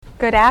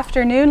Good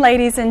afternoon,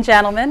 ladies and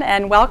gentlemen,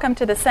 and welcome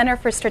to the Center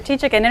for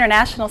Strategic and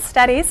International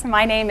Studies.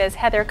 My name is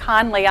Heather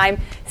Conley. I'm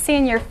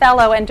Senior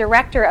Fellow and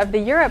Director of the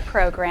Europe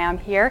program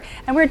here,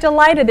 and we're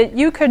delighted that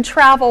you could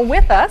travel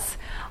with us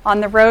on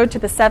the road to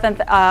the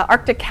 7th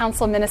Arctic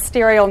Council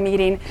Ministerial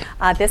Meeting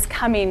this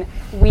coming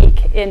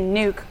week in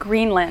Nuuk,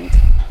 Greenland.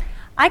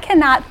 I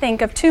cannot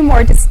think of two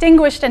more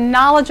distinguished and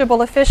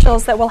knowledgeable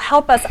officials that will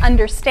help us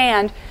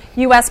understand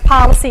U.S.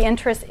 policy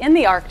interests in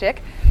the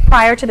Arctic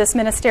prior to this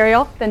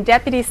ministerial than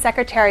Deputy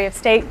Secretary of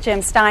State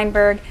Jim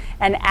Steinberg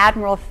and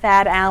Admiral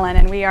Thad Allen,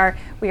 and we are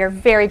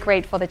very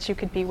grateful that you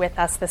could be with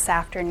us this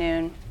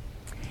afternoon.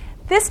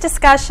 This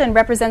discussion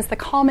represents the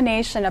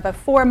culmination of a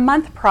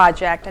 4-month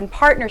project and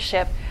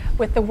partnership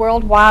with the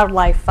World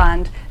Wildlife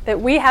Fund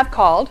that we have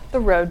called The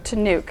Road to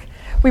Nuuk.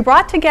 We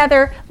brought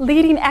together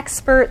leading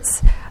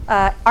experts,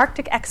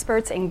 Arctic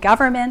experts in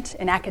government,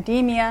 in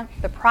academia,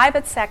 the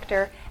private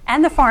sector,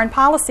 and the foreign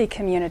policy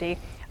community,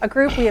 a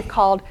group we have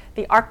called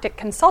the Arctic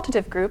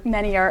Consultative Group,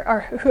 many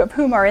of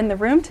whom are in the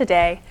room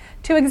today,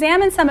 to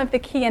examine some of the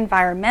key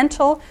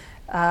environmental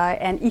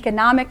and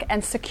economic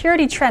and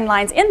security trend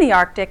lines in the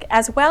Arctic,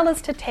 as well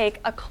as to take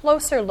a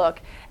closer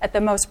look at the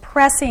most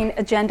pressing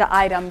agenda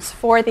items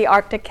for the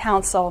Arctic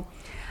Council.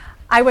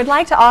 I would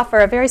like to offer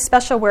a very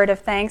special word of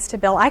thanks to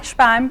Bill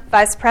Eichsbaum,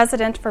 Vice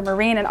President for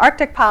Marine and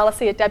Arctic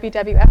Policy at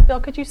WWF. Bill,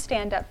 could you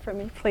stand up for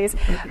me, please,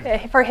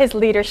 for his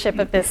leadership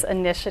of this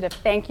initiative.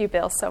 Thank you,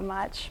 Bill, so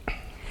much.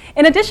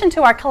 In addition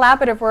to our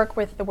collaborative work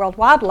with the World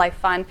Wildlife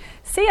Fund,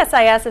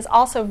 CSIS is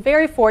also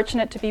very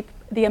fortunate to be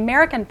the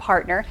American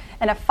partner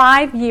in a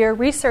 5-year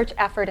research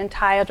effort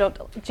entitled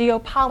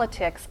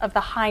Geopolitics of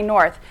the High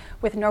North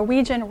with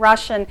Norwegian,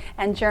 Russian,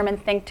 and German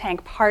think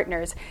tank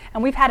partners.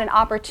 And we've had an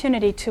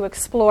opportunity to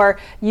explore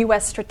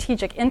U.S.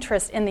 strategic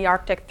interests in the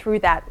Arctic through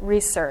that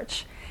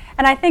research.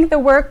 And I think the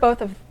work both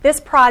of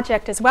this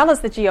project as well as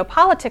the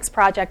Geopolitics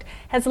project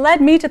has led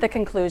me to the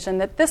conclusion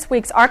that this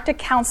week's Arctic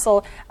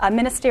Council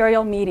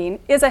ministerial meeting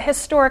is a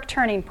historic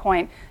turning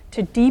point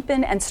to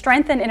deepen and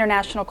strengthen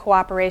international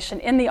cooperation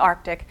in the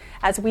Arctic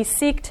as we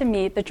seek to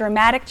meet the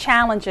dramatic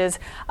challenges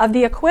of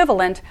the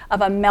equivalent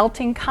of a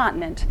melting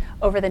continent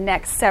over the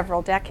next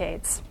several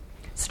decades.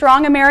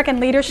 Strong American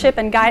leadership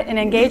and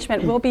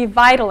engagement will be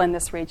vital in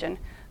this region,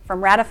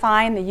 from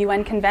ratifying the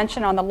UN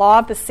Convention on the Law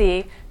of the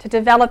Sea to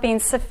developing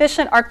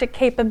sufficient Arctic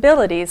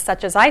capabilities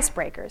such as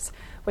icebreakers,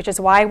 which is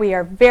why we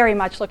are very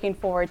much looking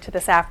forward to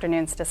this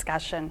afternoon's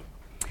discussion.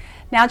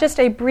 Now, just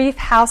a brief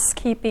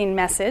housekeeping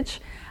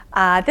message.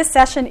 This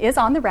session is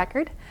on the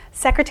record.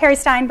 Secretary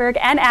Steinberg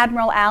and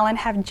Admiral Allen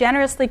have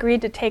generously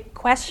agreed to take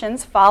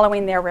questions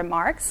following their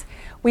remarks.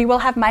 We will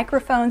have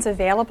microphones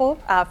available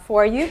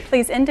for you.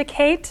 Please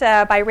indicate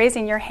by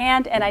raising your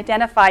hand and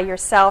identify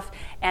yourself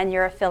and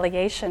your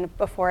affiliation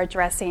before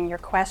addressing your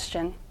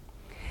question.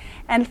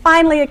 And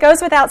finally, it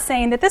goes without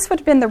saying that this would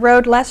have been the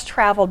road less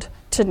traveled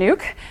to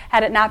Nuuk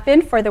had it not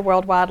been for the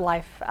World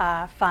Wildlife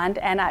Fund.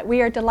 And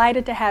we are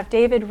delighted to have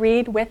David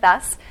Reed with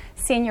us,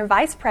 Senior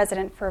Vice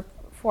President for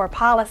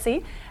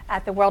Policy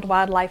at the World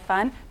Wildlife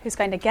Fund, who's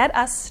going to get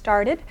us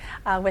started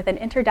with an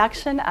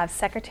introduction of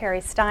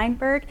Secretary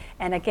Steinberg.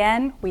 And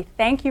again, we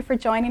thank you for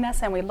joining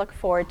us, and we look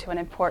forward to an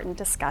important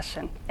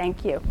discussion.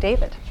 Thank you.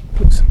 David.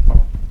 Please.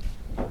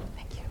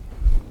 Thank you.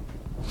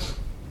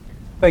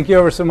 Thank you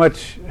ever so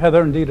much,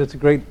 Heather. Indeed, it's a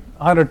great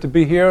honor to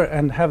be here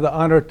and have the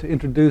honor to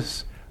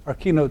introduce our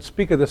keynote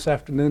speaker this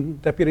afternoon,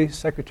 Deputy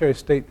Secretary of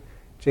State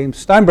James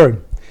Steinberg.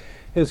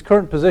 His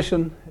current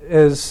position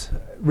is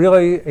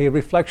really a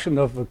reflection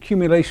of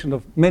accumulation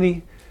of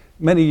many,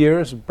 many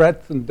years,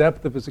 breadth and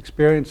depth of his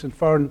experience in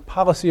foreign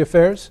policy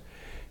affairs.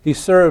 He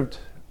served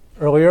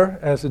earlier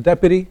as a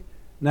Deputy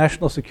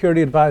National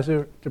Security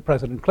Advisor to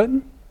President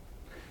Clinton,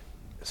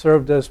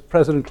 served as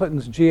President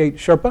Clinton's G8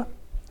 Sherpa.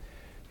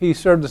 He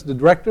served as the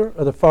Director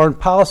of the Foreign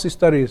Policy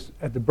Studies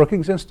at the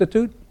Brookings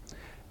Institute,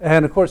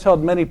 and of course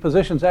held many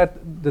positions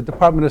at the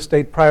Department of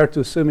State prior to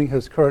assuming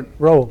his current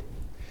role.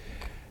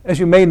 As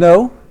you may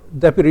know,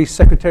 Deputy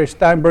Secretary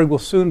Steinberg will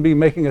soon be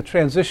making a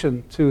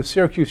transition to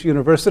Syracuse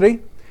University,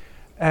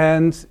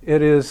 and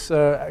it is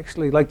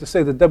actually, I'd like to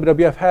say that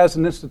WWF has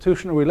an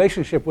institutional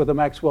relationship with the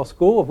Maxwell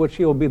School, of which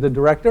he will be the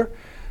director,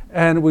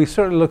 and we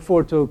certainly look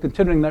forward to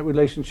continuing that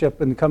relationship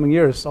in the coming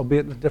years,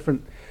 albeit in a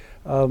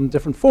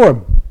different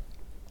form.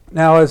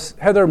 Now, as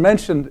Heather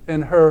mentioned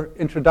in her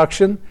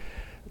introduction,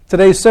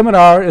 today's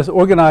seminar is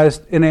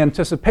organized in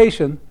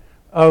anticipation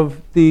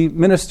of the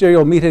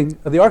ministerial meeting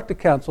of the Arctic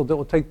Council that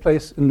will take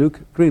place in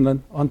Nuuk,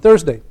 Greenland on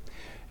Thursday.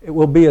 It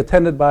will be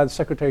attended by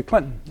Secretary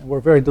Clinton. And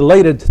we're very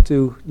delighted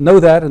to know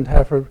that and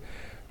have her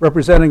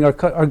representing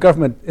our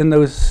government in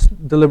those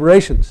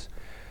deliberations.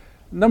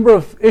 A number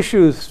of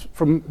issues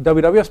from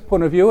WWF's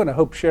point of view, and I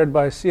hope shared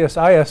by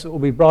CSIS, that will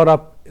be brought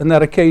up in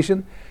that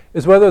occasion,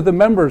 is whether the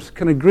members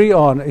can agree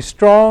on a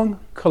strong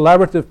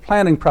collaborative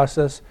planning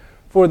process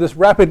for this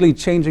rapidly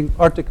changing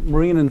Arctic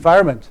marine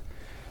environment.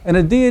 And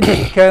indeed,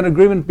 can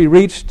agreement be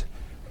reached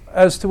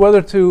as to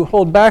whether to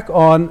hold back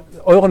on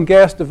oil and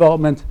gas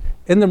development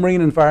in the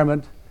marine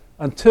environment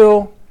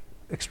until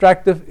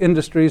extractive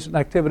industries and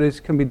activities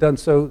can be done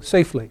so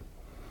safely.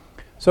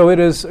 So it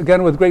is,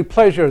 again, with great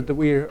pleasure that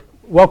we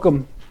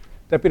welcome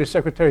Deputy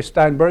Secretary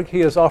Steinberg. He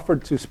has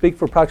offered to speak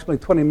for approximately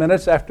 20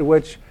 minutes, after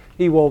which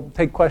he will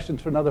take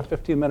questions for another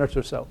 15 minutes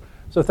or so.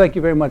 So thank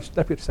you very much,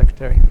 Deputy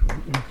Secretary.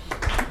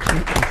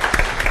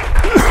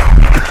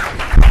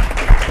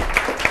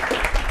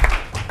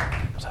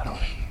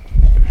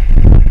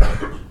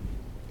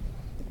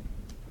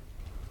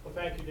 Well,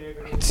 thank you,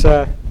 David.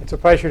 It's a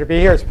pleasure to be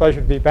here. It's a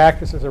pleasure to be back.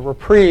 This is a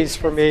reprise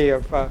for me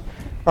of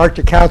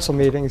Arctic Council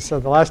meetings. So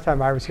the last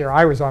time I was here,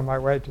 I was on my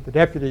way to the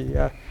Deputy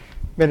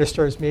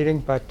Minister's meeting,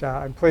 but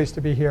I'm pleased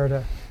to be here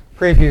to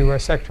preview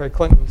Secretary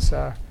Clinton's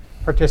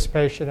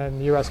participation in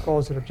the U.S.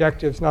 goals and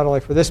objectives, not only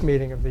for this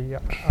meeting of the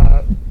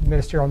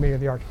ministerial meeting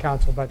of the Arctic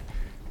Council, but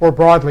more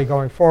broadly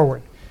going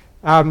forward.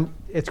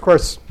 It's, of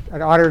course,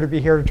 an honor to be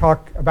here to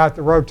talk about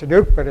the road to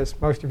Nuuk, but as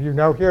most of you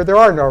know here, there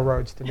are no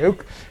roads to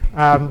Nuuk.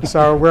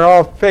 So we're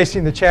all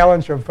facing the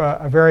challenge of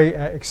a very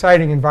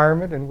exciting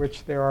environment in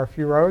which there are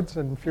few roads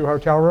and few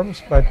hotel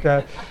rooms,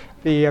 but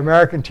the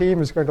American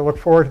team is going to look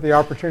forward to the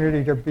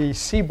opportunity to be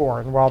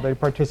seaborne while they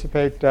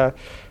participate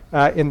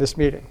in this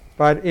meeting.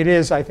 But it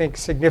is, I think,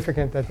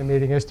 significant that the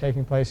meeting is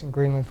taking place in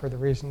Greenland for the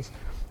reasons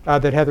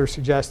that Heather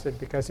suggested,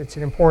 because it's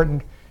an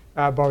important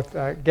both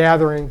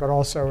gathering but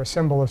also a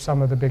symbol of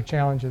some of the big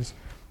challenges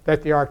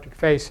that the Arctic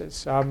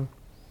faces.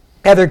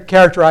 Heather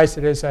characterized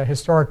it as a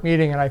historic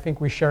meeting, and I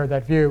think we share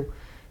that view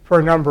for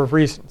a number of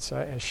reasons.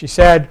 As she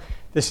said,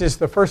 this is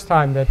the first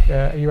time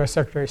that a U.S.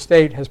 Secretary of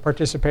State has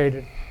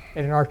participated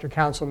in an Arctic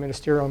Council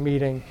ministerial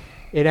meeting.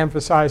 It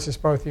emphasizes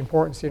both the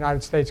importance the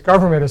United States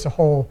government as a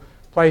whole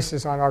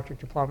places on Arctic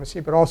diplomacy,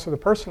 but also the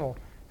personal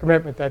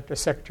commitment that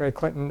Secretary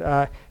Clinton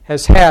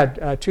has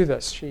had to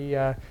this. She,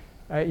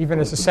 even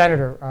as a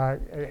senator,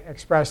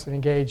 expressed and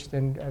engaged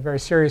in a very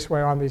serious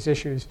way on these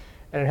issues,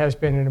 and it has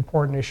been an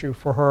important issue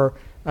for her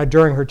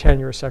during her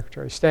tenure as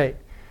Secretary of State.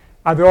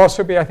 There will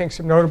also be, I think,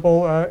 some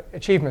notable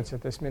achievements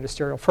at this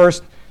ministerial.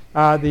 First,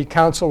 the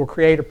Council will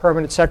create a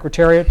permanent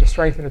secretariat to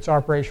strengthen its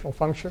operational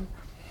function.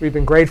 We've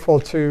been grateful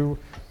to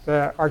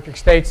the Arctic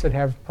states that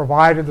have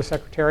provided the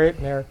secretariat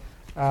in their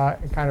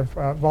kind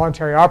of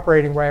voluntary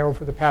operating way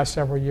over the past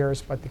several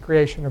years, but the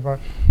creation of a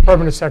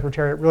permanent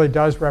secretariat really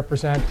does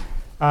represent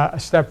a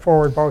step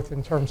forward, both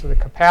in terms of the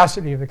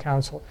capacity of the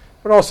Council,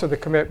 but also the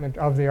commitment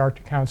of the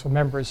Arctic Council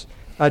members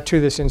to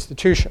this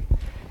institution.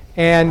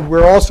 And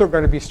we're also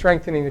going to be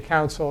strengthening the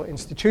Council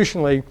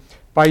institutionally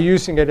by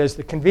using it as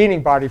the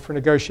convening body for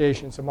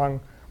negotiations among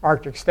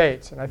Arctic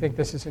states. And I think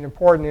this is an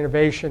important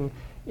innovation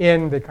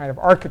in the kind of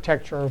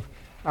architecture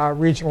of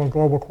regional and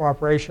global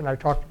cooperation. I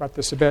talked about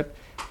this a bit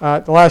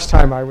the last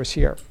time I was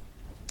here.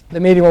 The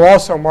meeting will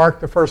also mark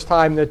the first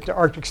time that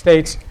Arctic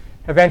states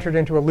have entered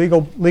into a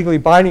legally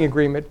binding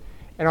agreement,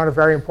 and on a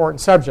very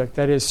important subject,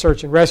 that is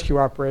search and rescue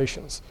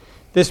operations.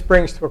 This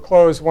brings to a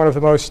close one of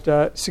the most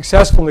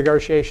successful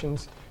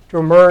negotiations to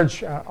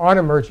emerge on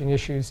emerging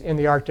issues in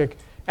the Arctic,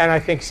 and I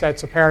think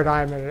sets a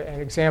paradigm and an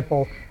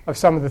example of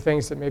some of the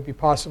things that may be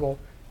possible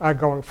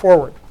going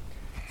forward.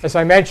 As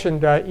I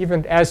mentioned,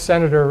 even as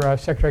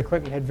Secretary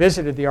Clinton had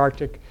visited the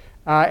Arctic,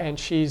 and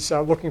she's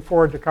looking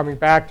forward to coming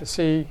back to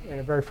see in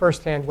a very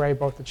first-hand way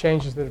both the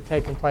changes that have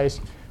taken place,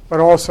 but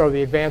also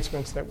the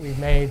advancements that we've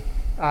made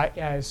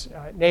as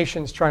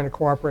nations trying to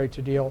cooperate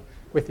to deal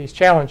with these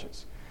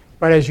challenges.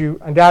 But as you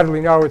undoubtedly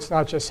know, it's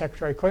not just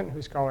Secretary Clinton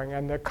who's going,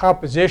 and the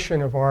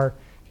composition of our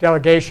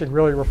delegation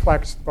really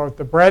reflects both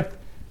the breadth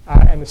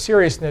and the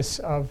seriousness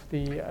of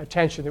the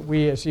attention that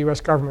we as the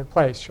U.S. government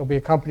place. She'll be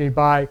accompanied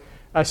by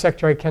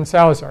Secretary Ken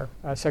Salazar,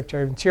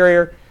 Secretary of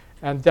Interior,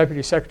 and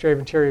Deputy Secretary of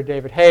Interior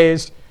David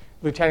Hayes,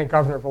 Lieutenant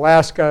Governor of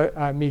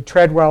Alaska, Meade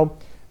Treadwell,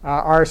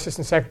 our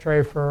Assistant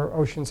Secretary for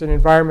Oceans and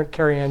Environment,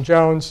 Carrie Ann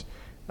Jones,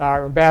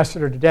 our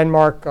Ambassador to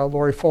Denmark,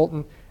 Lori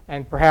Fulton,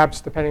 and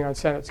perhaps, depending on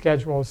Senate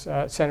schedules,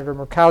 Senator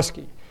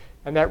Murkowski.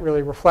 And that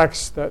really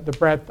reflects the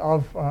breadth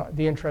of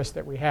the interest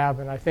that we have.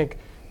 And I think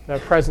the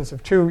presence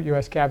of two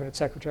U.S. Cabinet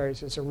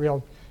Secretaries is a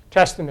real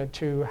testament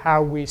to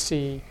how we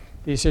see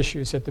these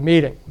issues at the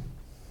meeting.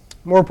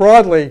 More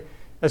broadly,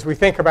 as we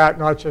think about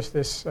not just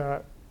this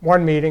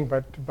one meeting,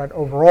 but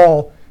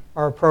overall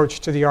our approach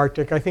to the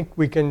Arctic, I think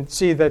we can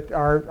see that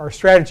our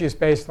strategy is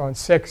based on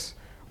 6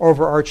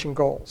 overarching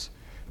goals.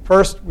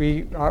 First,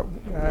 we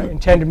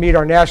intend to meet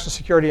our national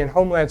security and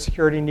homeland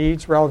security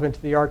needs relevant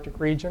to the Arctic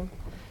region.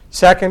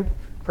 Second,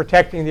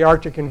 protecting the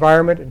Arctic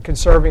environment and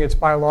conserving its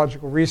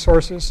biological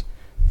resources.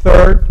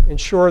 Third,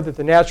 ensure that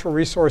the natural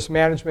resource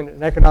management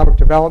and economic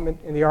development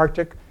in the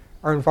Arctic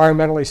are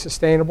environmentally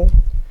sustainable.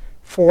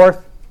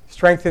 Fourth,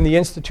 strengthen the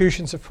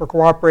institutions for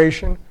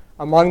cooperation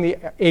among the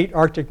 8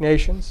 Arctic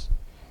nations.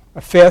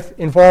 Fifth,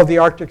 involve the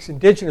Arctic's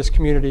indigenous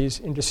communities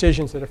in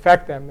decisions that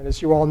affect them. And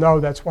as you all know,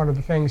 that's one of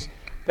the things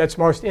that's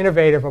most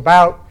innovative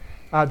about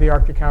the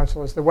Arctic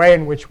Council, is the way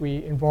in which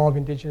we involve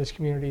indigenous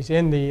communities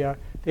in the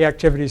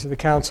activities of the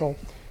Council.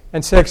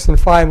 And sixth, and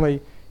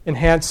finally,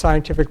 enhance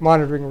scientific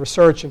monitoring and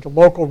research into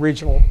local,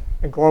 regional,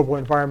 and global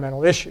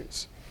environmental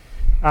issues.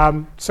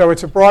 So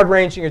it's a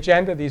broad-ranging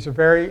agenda. These are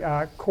very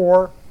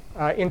core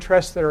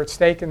interests that are at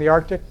stake in the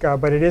Arctic,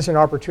 but it is an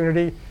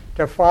opportunity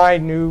to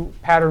find new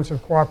patterns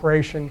of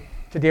cooperation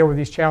to deal with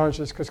these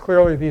challenges, because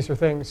clearly these are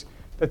things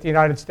that the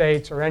United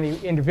States or any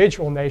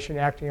individual nation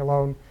acting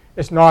alone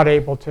is not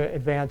able to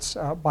advance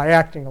by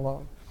acting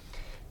alone.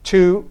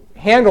 To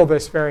handle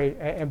this very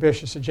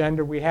ambitious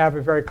agenda, we have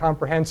a very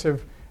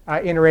comprehensive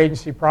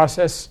interagency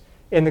process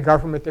in the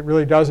government that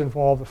really does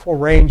involve the full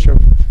range of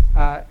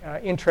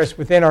interests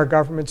within our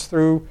governments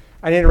through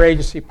an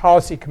interagency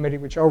policy committee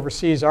which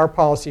oversees our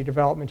policy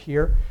development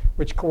here,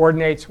 which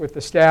coordinates with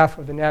the staff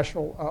of the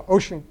National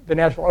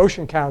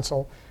Ocean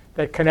Council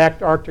that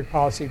connect Arctic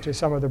policy to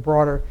some of the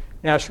broader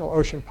national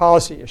ocean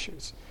policy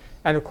issues.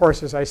 And of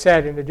course, as I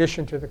said, in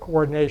addition to the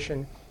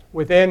coordination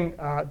within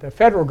the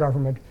federal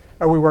government,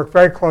 we work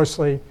very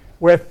closely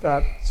with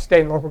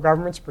state and local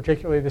governments,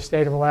 particularly the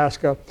state of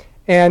Alaska,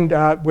 and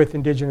with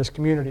indigenous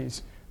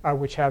communities,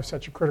 which have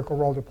such a critical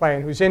role to play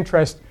and whose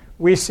interest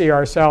we see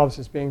ourselves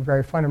as being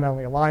very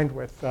fundamentally aligned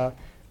with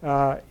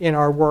in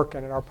our work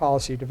and in our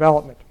policy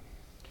development.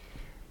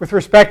 With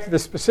respect to the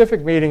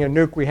specific meeting in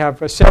Nuuk, we have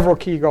several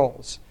key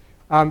goals.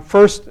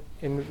 First,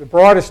 in the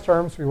broadest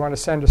terms, we want to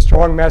send a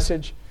strong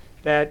message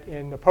that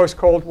in the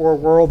post-Cold War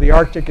world, the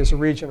Arctic is a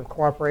region of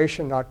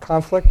cooperation, not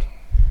conflict.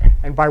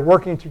 And by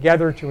working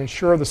together to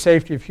ensure the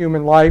safety of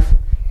human life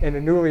in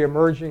a newly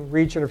emerging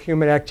region of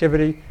human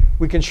activity,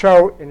 we can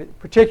show in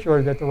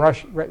particular that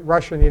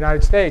Russia and the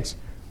United States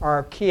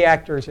are key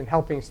actors in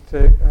helping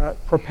to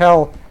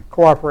propel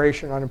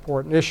cooperation on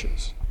important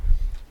issues.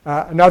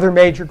 Another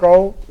major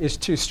goal is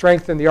to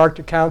strengthen the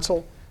Arctic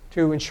Council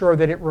to ensure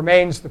that it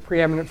remains the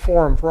preeminent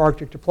forum for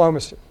Arctic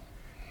diplomacy.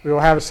 We will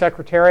have a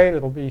secretariat.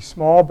 It'll be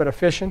small but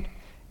efficient,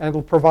 and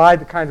it'll provide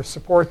the kind of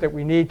support that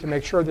we need to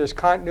make sure there's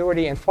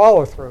continuity and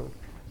follow-through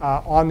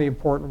on the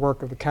important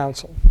work of the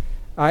Council.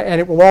 And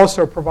it will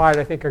also provide,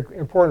 I think, an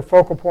important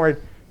focal point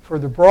for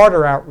the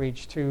broader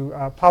outreach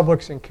to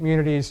publics and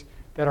communities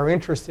that are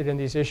interested in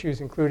these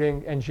issues,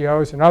 including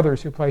NGOs and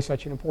others who play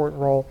such an important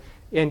role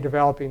in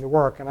developing the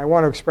work. And I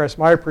want to express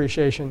my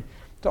appreciation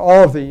to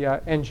all of the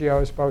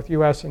NGOs, both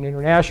U.S. and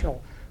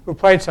international, who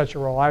played such a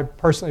role. I've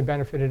personally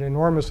benefited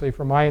enormously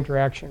from my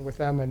interaction with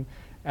them,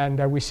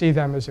 and we see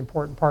them as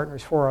important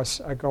partners for us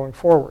going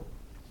forward.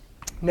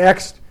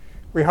 Next,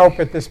 we hope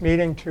at this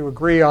meeting to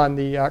agree on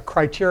the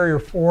criteria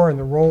for and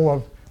the role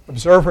of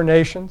observer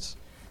nations.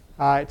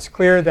 It's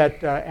clear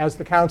that as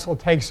the Council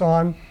takes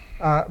on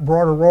a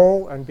broader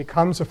role and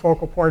becomes a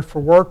focal point for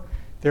work,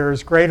 there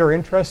is greater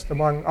interest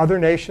among other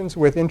nations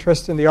with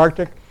interest in the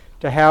Arctic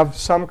to have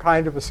some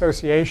kind of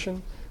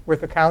association with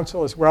the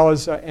Council as well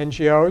as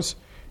NGOs.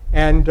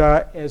 And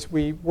as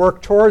we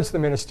work towards the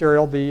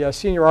ministerial, the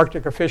senior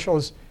Arctic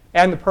officials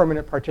and the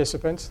permanent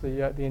participants,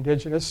 the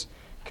indigenous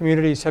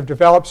communities, have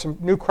developed some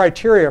new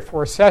criteria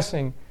for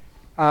assessing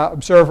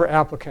observer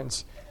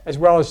applicants, as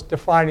well as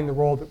defining the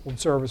role that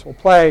observers will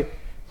play.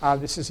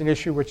 This is an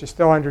issue which is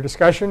still under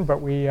discussion,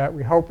 but we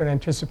hope and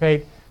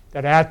anticipate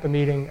that at the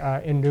meeting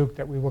in Nuuk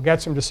that we will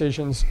get some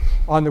decisions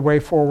on the way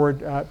forward,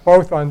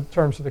 both on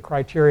terms of the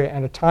criteria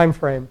and a time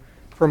frame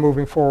for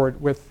moving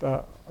forward with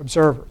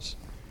observers.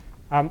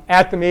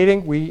 At the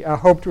meeting, we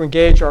hope to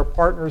engage our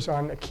partners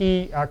on a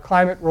key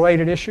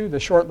climate-related issue, the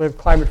short-lived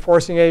climate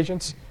forcing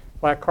agents,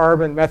 black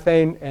carbon,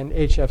 methane, and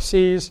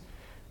HFCs.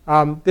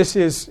 This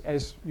is,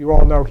 as you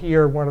all know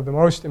here, one of the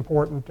most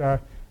important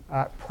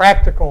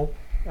practical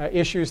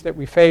issues that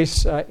we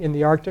face in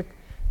the Arctic.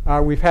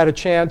 We've had a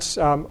chance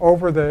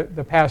over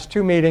the past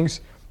two meetings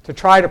to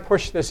try to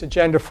push this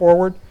agenda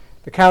forward.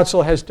 The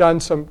Council has done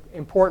some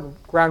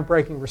important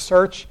groundbreaking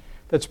research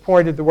that's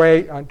pointed the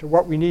way to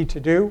what we need to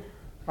do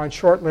on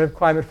short-lived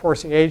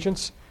climate-forcing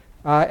agents.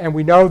 And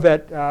we know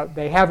that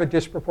they have a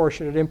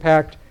disproportionate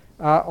impact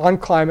on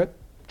climate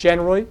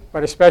generally,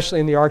 but especially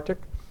in the Arctic.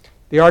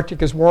 The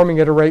Arctic is warming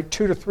at a rate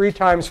 2 to 3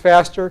 times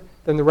faster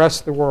than the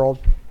rest of the world.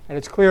 And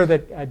it's clear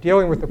that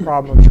dealing with the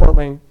problem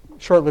of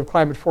short-lived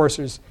climate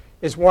forcers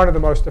is one of the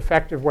most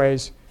effective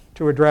ways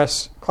to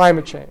address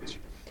climate change.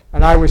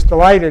 And I was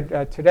delighted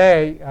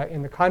today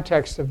in the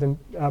context of the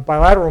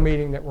bilateral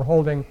meeting that we're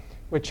holding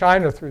with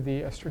China through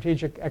the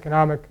Strategic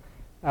Economic,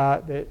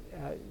 the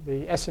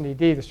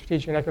SNED, the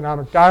Strategic and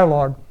Economic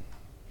Dialogue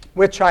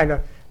with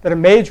China, that a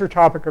major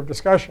topic of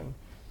discussion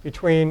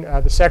between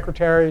the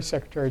Secretary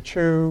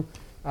Chu,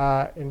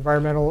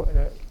 Environmental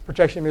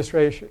Protection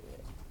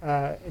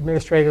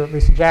Administrator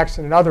Lisa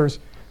Jackson, and others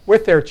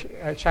with their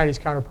Chinese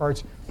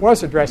counterparts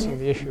was addressing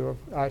the issue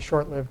of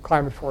short-lived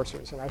climate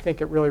forcers. And I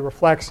think it really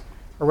reflects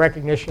a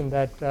recognition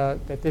that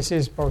this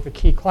is both a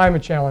key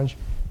climate challenge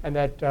and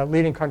that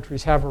leading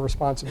countries have a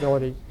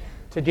responsibility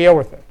to deal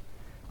with it.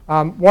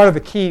 One of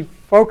the key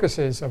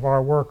focuses of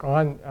our work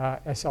on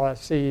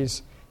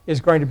SLFCs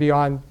is going to be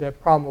on the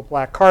problem of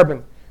black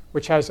carbon,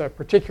 which has a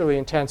particularly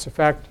intense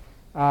effect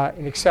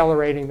in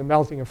accelerating the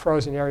melting of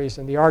frozen areas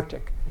in the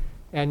Arctic.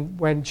 And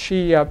when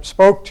she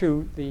spoke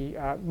to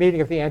the meeting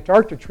of the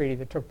Antarctic Treaty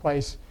that took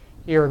place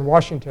here in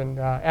Washington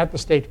at the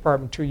State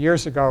Department 2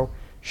 years ago,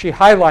 she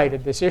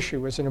highlighted this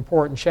issue as an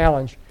important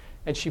challenge,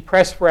 and she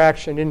pressed for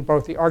action in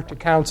both the Arctic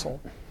Council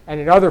and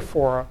in other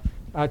fora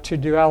to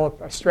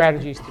develop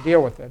strategies to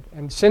deal with it.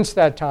 And since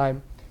that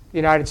time, the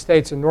United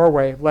States and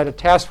Norway have led a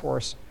task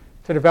force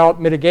to develop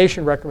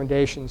mitigation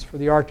recommendations for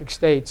the Arctic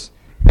states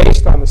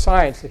based on the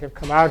science that have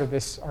come out of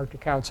this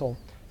Arctic Council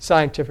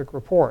scientific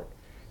report.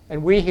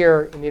 And we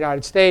here in the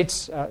United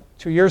States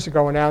 2 years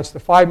ago announced the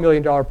 $5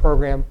 million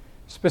program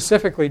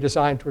specifically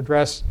designed to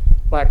address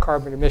black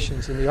carbon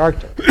emissions in the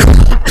Arctic.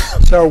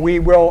 So we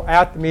will,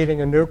 at the meeting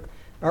in Nuuk,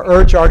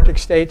 urge Arctic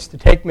states to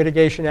take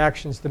mitigation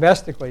actions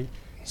domestically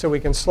so we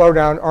can slow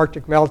down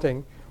Arctic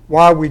melting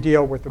while we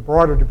deal with the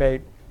broader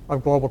debate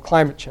of global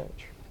climate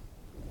change.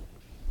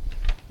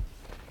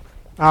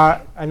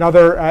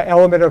 Another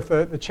element of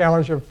the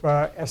challenge of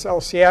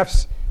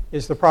SLCFs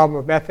is the problem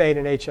of methane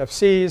and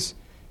HFCs.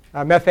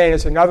 Methane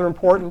is another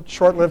important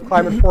short-lived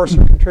climate force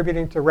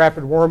contributing to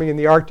rapid warming in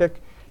the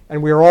Arctic.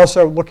 And we are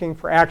also looking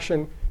for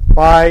action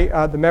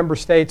by the member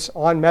states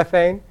on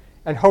methane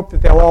and hope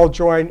that they'll all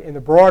join in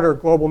the broader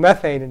global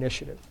methane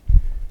initiative.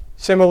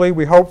 Similarly,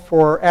 we hope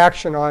for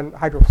action on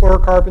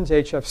hydrofluorocarbons,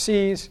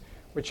 HFCs,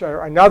 which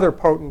are another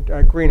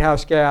potent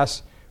greenhouse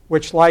gas,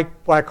 which,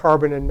 like black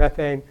carbon and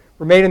methane,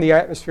 remain in the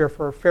atmosphere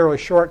for a fairly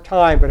short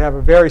time but have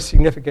a very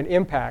significant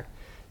impact.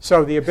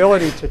 So the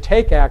ability to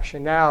take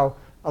action now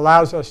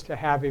allows us to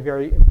have a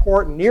very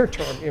important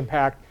near-term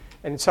impact,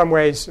 and in some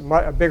ways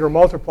a bigger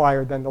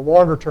multiplier than the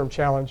longer-term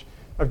challenge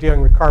of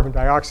dealing with carbon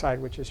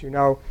dioxide, which, as you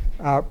know,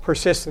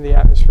 persists in the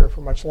atmosphere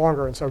for much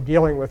longer. And so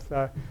dealing with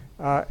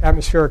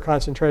atmospheric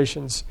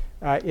concentrations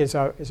is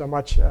a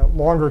much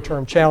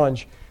longer-term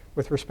challenge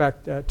with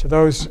respect to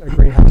those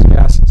greenhouse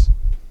gases.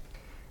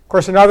 Of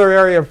course, another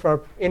area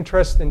of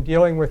interest in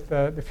dealing with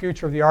the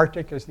future of the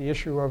Arctic is the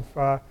issue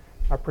of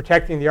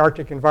protecting the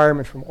Arctic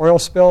environment from oil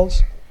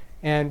spills.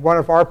 And one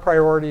of our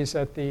priorities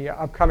at the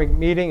upcoming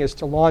meeting is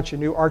to launch a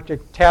new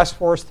Arctic task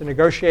force to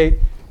negotiate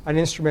an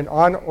instrument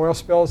on oil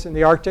spills in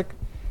the Arctic.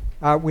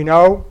 We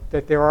know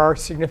that there are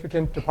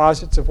significant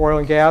deposits of oil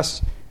and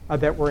gas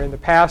that were in the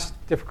past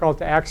difficult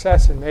to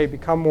access and may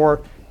become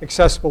more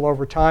accessible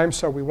over time.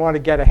 So we want to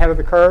get ahead of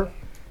the curve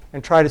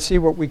and try to see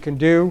what we can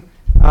do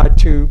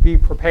to be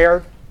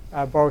prepared,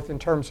 both in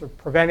terms of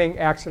preventing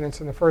accidents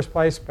in the first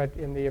place, but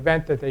in the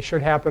event that they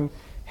should happen,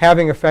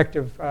 having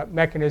effective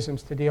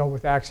mechanisms to deal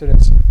with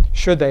accidents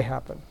should they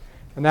happen.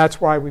 And that's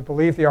why we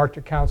believe the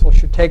Arctic Council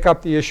should take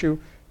up the issue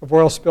of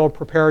oil spill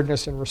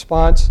preparedness and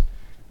response.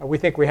 We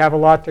think we have a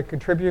lot to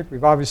contribute.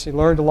 We've obviously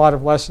learned a lot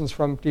of lessons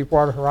from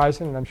Deepwater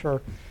Horizon, and I'm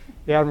sure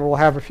the Admiral will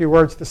have a few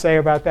words to say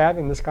about that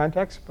in this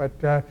context.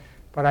 But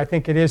I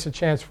think it is a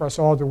chance for us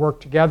all to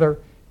work together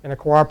in a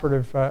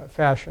cooperative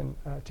fashion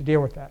to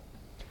deal with that.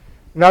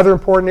 Another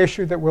important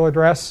issue that we'll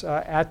address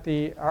at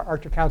the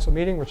Arctic Council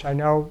meeting, which I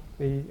know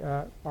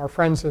our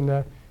friends in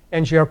the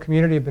NGO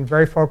community have been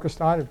very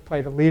focused on, have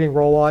played a leading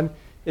role on,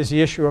 is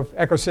the issue of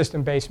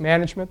ecosystem-based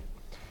management.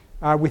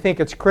 We think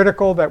it's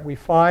critical that we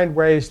find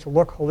ways to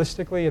look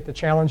holistically at the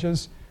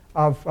challenges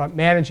of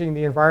managing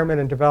the environment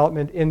and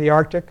development in the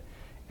Arctic.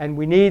 And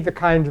we need the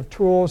kind of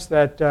tools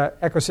that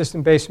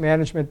ecosystem-based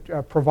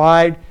management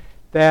provide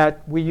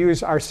that we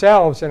use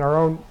ourselves in our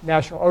own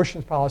national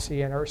oceans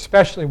policy and are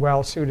especially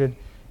well suited,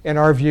 in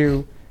our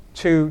view,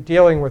 to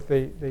dealing with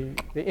the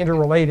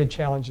interrelated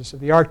challenges of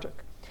the Arctic.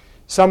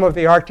 Some of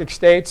the Arctic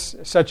states,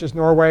 such as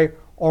Norway,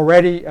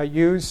 already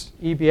use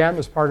EBM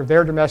as part of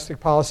their domestic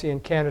policy,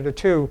 and Canada,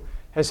 too,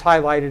 has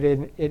highlighted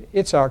in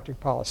its Arctic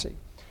policy.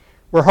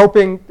 We're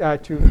hoping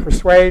to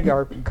persuade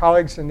our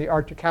colleagues in the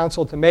Arctic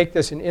Council to make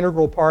this an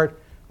integral part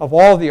of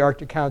all of the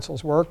Arctic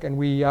Council's work, and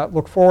we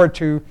look forward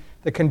to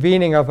the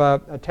convening of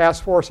a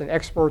task force and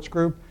experts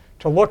group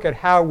to look at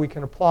how we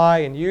can apply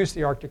and use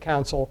the Arctic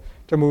Council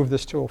to move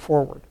this tool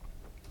forward.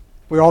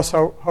 We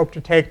also hope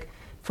to take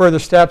further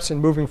steps in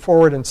moving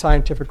forward in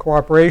scientific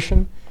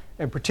cooperation,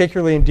 and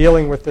particularly in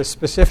dealing with the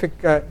specific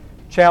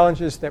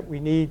challenges that we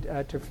need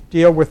to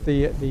deal with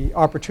the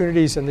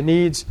opportunities and the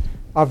needs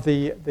of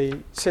the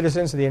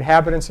citizens, the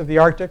inhabitants of the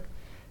Arctic.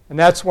 And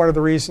that's one of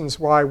the reasons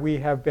why we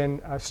have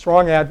been a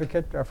strong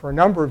advocate for a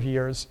number of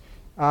years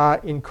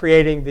in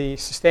creating the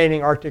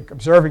Sustaining Arctic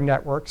Observing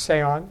Network,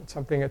 SAON.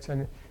 It's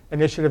an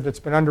initiative that's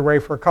been underway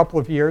for a couple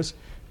of years,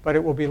 but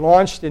it will be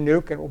launched in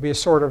Nuuk, and it will be a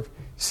sort of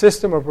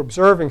system of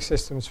observing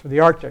systems for the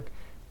Arctic,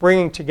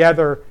 bringing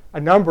together a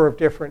number of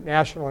different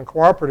national and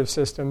cooperative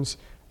systems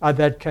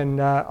that can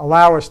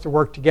allow us to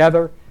work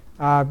together,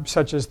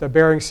 such as the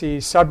Bering Sea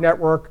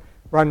Subnetwork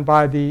run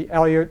by the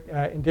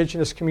Aleut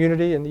indigenous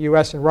community in the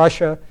US and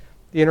Russia,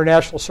 the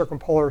International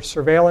Circumpolar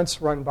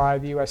Surveillance run by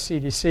the US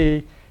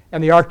CDC,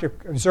 and the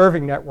Arctic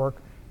Observing Network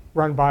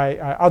run by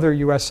other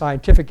US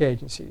scientific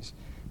agencies.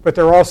 But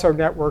there are also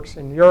networks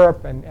in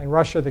Europe and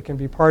Russia that can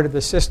be part of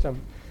the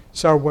system.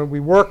 So when we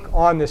work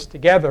on this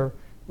together,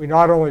 we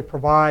not only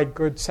provide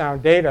good,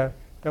 sound data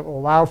that will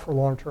allow for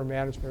long-term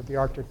management of the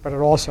Arctic, but it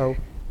also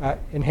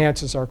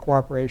enhances our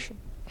cooperation.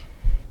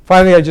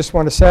 Finally, I just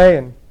want to say,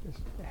 and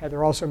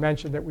Heather also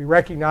mentioned, that we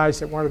recognize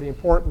that one of the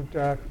important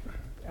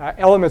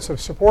elements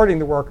of supporting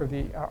the work of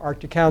the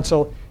Arctic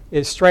Council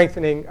is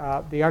strengthening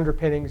the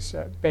underpinnings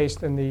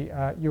based in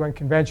the UN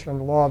Convention on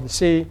the Law of the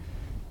Sea.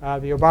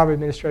 The Obama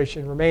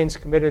administration remains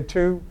committed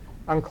to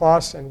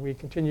UNCLOS, and we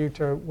continue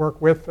to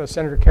work with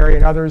Senator Kerry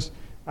and others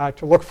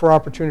to look for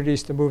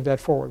opportunities to move that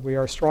forward. We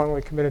are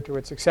strongly committed to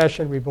its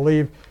succession. We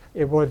believe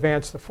it will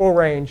advance the full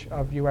range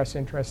of U.S.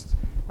 interests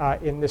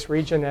in this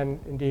region and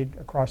indeed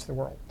across the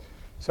world.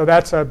 So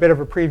that's a bit of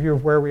a preview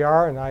of where we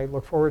are, and I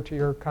look forward to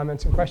your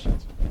comments and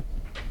questions.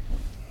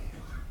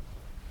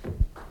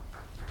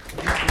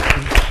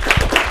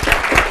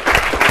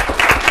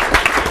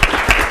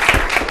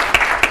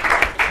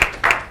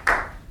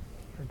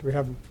 Do we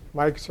have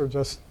mics or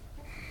just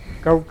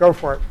go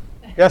for it?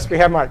 Yes, we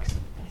have mics.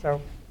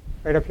 So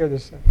right up here,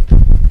 this.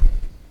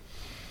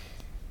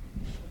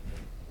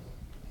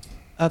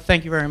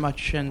 Thank you very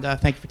much, and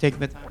thank you for taking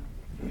the time.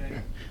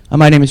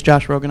 My name is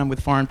Josh Rogan. I'm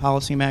with Foreign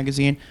Policy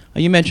Magazine.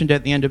 You mentioned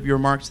at the end of your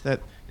remarks that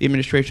the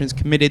administration is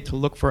committed to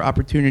look for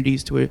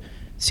opportunities to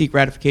seek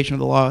ratification of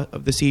the Law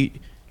of the Sea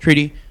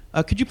Treaty.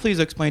 Could you please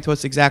explain to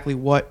us exactly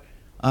what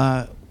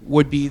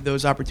would be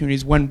those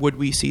opportunities? When would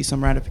we see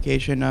some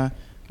ratification?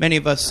 Many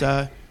of us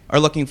are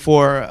looking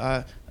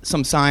for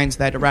some signs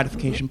that a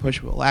ratification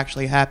push will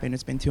actually happen.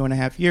 It's been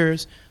 2.5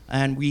 years,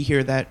 and we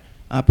hear that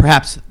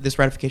perhaps this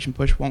ratification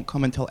push won't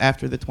come until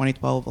after the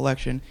 2012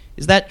 election.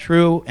 Is that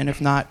true? And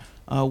if not,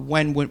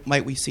 when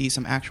might we see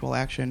some actual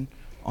action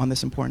on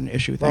this important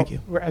issue? Thank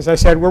you. As I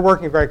said, we're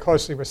working very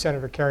closely with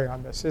Senator Kerry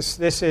on this.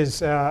 This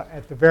is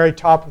at the very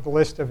top of the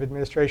list of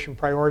administration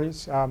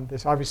priorities.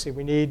 This obviously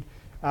we need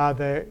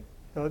the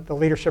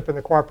leadership and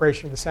the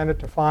cooperation of the Senate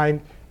to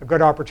find a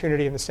good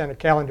opportunity in the Senate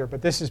calendar.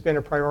 But this has been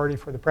a priority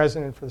for the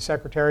President and for the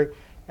Secretary,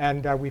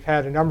 and we've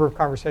had a number of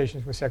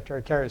conversations with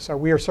Secretary Kerry. So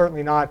we are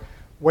certainly not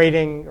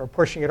waiting or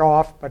pushing it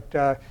off,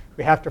 but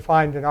we have to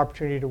find an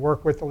opportunity to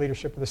work with the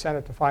leadership of the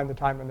Senate to find the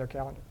time in their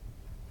calendar.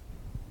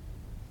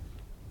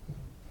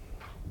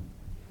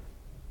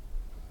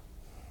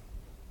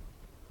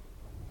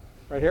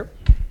 Right here.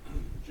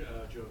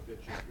 Joe Fitch,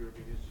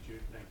 European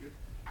Institute. Thank you.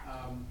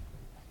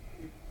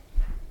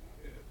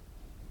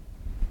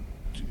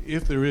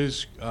 If there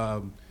is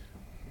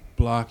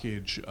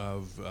blockage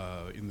of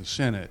in the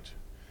Senate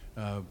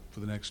for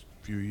the next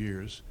few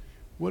years,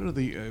 what are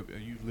the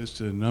you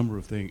listed a number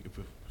of things,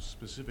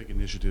 specific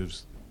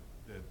initiatives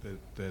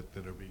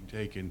that are being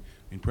taken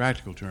in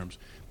practical terms,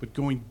 but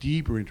going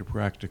deeper into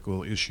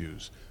practical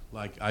issues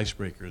like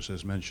icebreakers,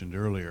 as mentioned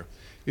earlier,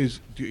 does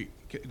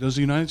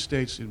the United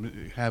States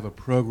have a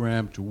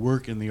program to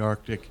work in the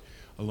Arctic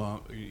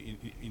along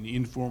in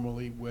informal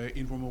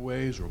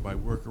ways or by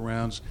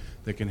workarounds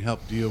that can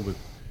help deal with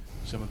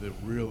some of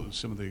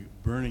the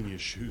burning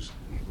issues,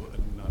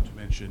 not to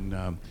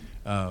mention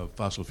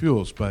fossil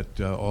fuels,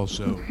 but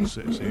also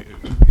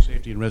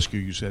safety and rescue?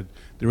 You said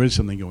there is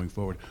something going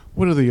forward.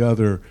 What are the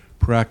other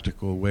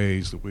practical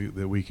ways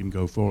that we can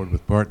go forward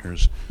with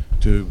partners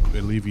to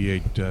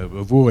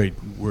avoid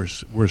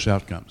worse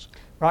outcomes?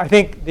 Well, I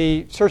think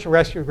the search and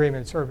rescue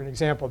agreement is sort of an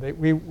example. That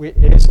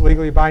it is a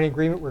legally binding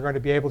agreement. We're going to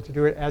be able to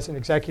do it as an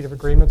executive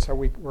agreement, so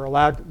we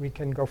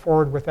can go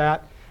forward with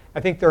that. I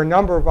think there are a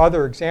number of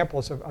other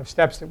examples of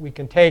steps that we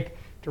can take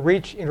to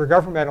reach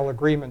intergovernmental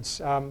agreements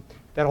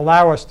that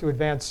allow us to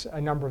advance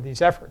a number of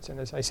these efforts. And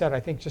as I said, I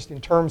think just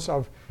in terms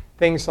of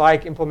things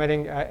like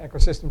implementing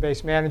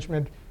ecosystem-based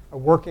management,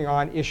 working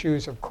on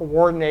issues of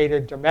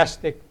coordinated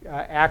domestic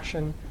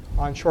action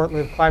on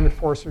short-lived climate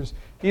forcers,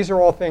 these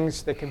are all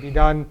things that can be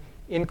done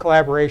in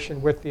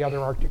collaboration with the other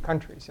Arctic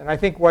countries. And I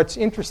think what's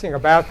interesting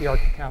about the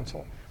Arctic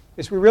Council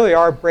is we really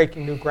are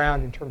breaking new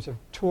ground in terms of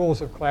tools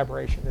of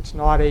collaboration. It's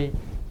not a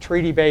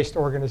treaty-based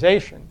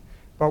organization,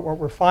 but what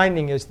we're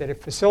finding is that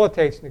it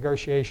facilitates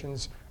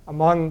negotiations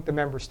among the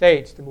member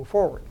states to move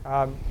forward.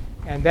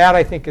 And that,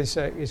 I think, is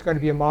going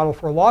to be a model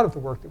for a lot of the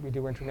work that we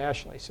do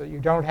internationally. So you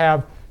don't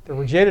have the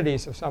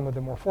rigidities of some of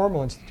the more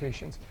formal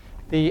institutions.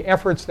 The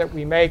efforts that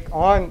we make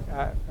on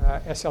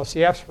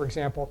SLCFs, for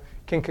example,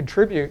 can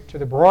contribute to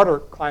the broader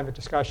climate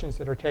discussions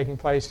that are taking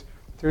place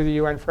through the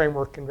UN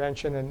Framework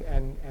Convention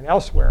and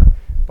elsewhere.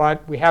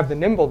 But we have the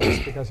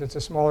nimbleness, because it's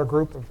a smaller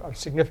group of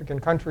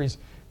significant countries,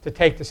 to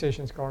take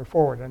decisions going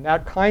forward. And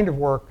that kind of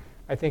work,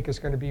 I think, is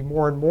going to be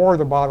more and more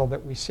the model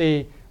that we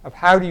see of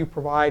how do you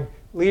provide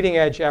leading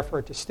edge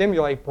effort to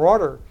stimulate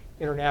broader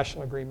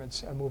international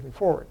agreements moving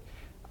forward.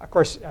 Of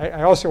course,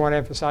 I also want to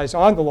emphasize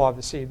on the Law of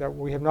the Sea that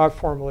we have not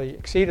formally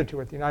acceded to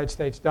it. The United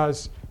States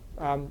does,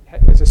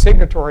 as a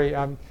signatory,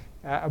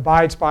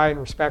 abides by and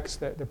respects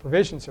the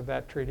provisions of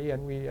that treaty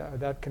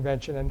and that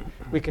convention, and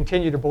we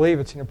continue to believe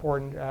it's an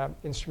important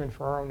instrument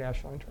for our own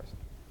national interest.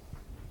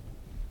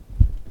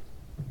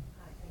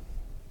 Thanks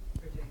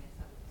for doing this.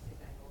 I'm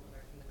Suzanne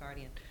Goldberg from The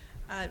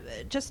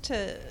Guardian. Just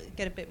to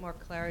get a bit more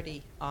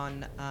clarity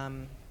on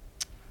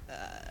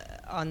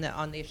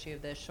the issue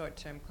of the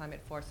short-term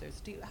climate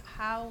forcers,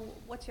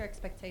 what's your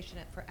expectation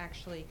for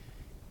actually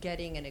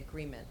getting an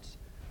agreement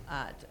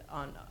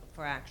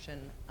for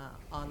action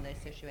on this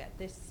issue at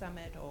this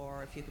summit,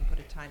 or if you can put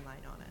a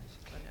timeline on it,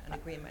 an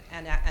agreement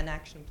and an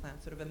action plan,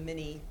 sort of a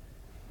mini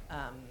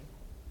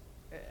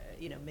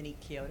mini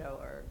Kyoto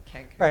or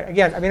Cancun? Right.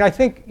 Again, I mean, I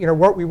think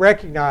what we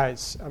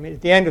recognize. I mean,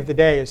 at the end of the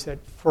day, is that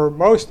for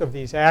most of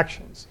these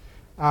actions,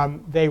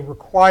 they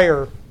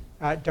require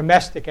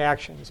domestic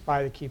actions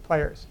by the key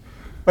players.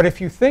 But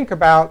if you think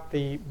about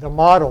the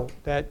model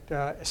that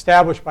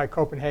established by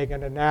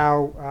Copenhagen and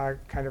now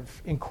kind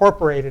of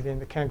incorporated in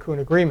the Cancun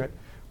Agreement,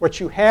 what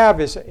you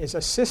have is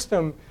a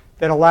system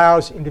that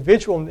allows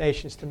individual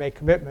nations to make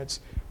commitments,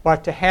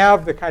 but to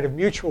have the kind of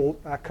mutual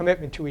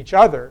commitment to each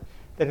other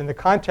that in the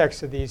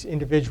context of these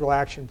individual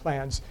action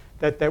plans,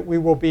 that we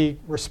will be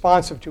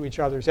responsive to each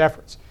other's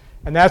efforts.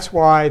 And that's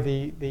why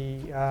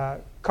the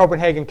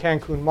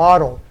Copenhagen-Cancun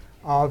model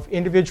of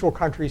individual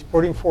countries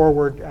putting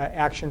forward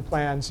action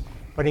plans,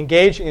 but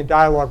engaging in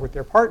dialogue with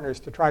their partners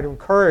to try to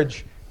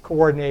encourage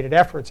coordinated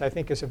efforts, I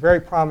think is a very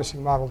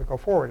promising model to go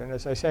forward. And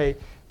as I say,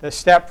 the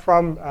step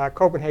from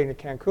Copenhagen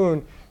to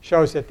Cancun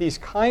shows that these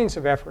kinds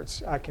of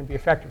efforts can be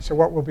effective. So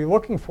what we'll be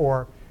looking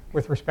for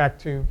with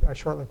respect to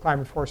short-lived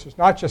climate forces,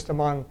 not just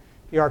among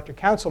the Arctic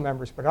Council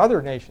members, but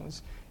other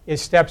nations, is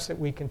steps that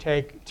we can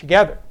take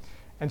together.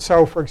 And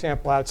so, for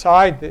example,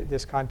 outside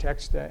this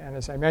context, and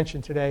as I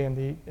mentioned today in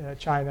the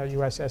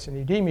China-US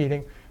S&ED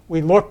meeting,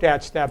 we looked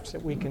at steps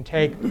that we can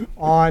take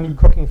on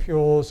cooking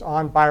fuels,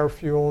 on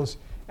biofuels,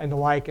 and the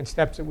like, and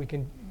steps that we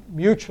can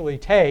mutually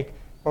take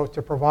both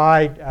to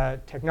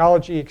provide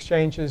technology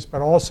exchanges,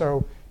 but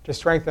also to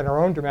strengthen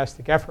our own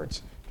domestic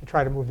efforts to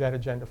try to move that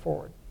agenda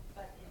forward.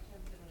 But in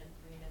terms of an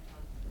agreement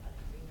on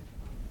steps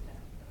that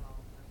all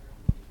members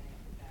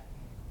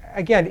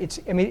Again,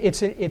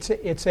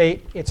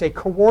 it's a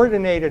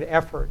coordinated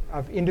effort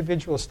of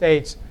individual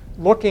states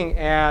looking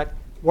at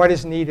what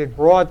is needed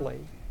broadly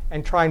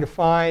and trying to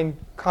find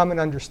common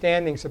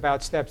understandings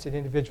about steps that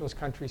individual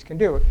countries can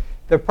do.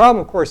 The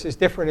problem, of course, is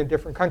different in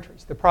different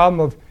countries. The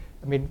problem of,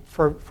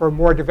 for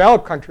more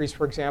developed countries,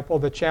 for example,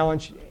 the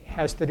challenge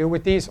has to do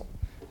with diesel,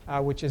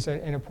 which is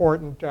an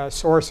important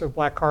source of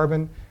black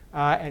carbon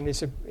and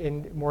is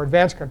in more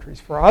advanced countries.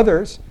 For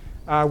others,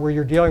 where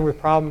you're dealing with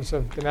problems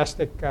of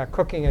domestic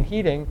cooking and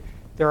heating,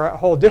 there are a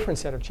whole different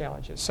set of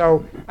challenges.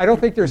 So I don't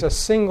think there's a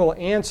single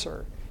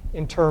answer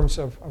in terms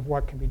of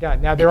what can be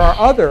done. Now, there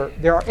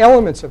are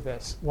elements of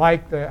this,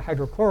 like the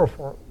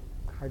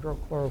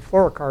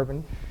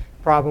hydrochlorofluorocarbon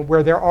problem,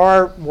 where there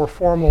are more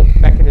formal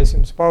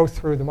mechanisms, both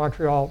through the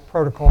Montreal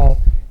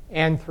Protocol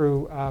and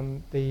through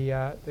the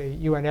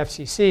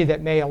UNFCCC,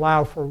 that may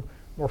allow for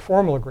more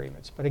formal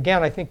agreements. But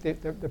again, I think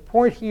that the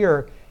point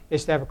here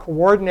is to have a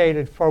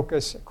coordinated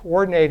focus, a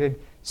coordinated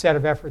set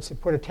of efforts to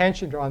put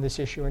attention on this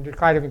issue and to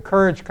kind of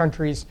encourage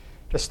countries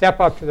to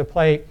step up to the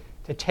plate,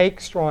 to take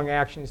strong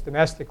actions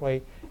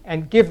domestically,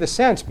 and give the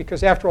sense,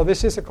 because after all,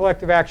 this is a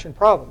collective action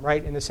problem,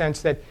 right? In the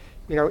sense that,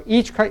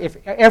 if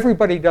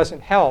everybody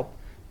doesn't help,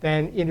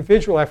 then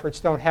individual efforts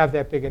don't have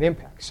that big an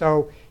impact.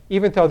 So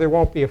even though there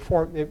won't be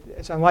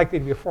it's unlikely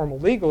to be a formal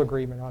legal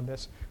agreement on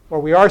this,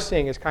 what we are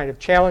seeing is kind of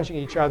challenging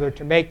each other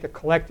to make the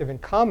collective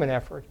and common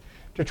effort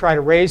to try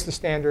to raise the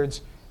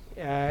standards,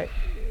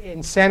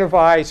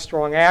 incentivize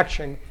strong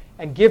action,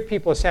 and give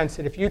people a sense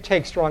that if you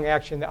take strong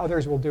action, the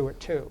others will do it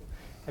too.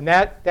 And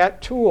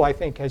that tool, I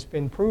think, has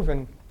been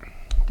proven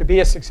to be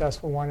a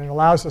successful one and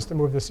allows us to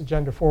move this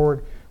agenda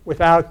forward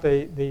without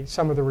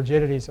some of the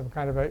rigidities of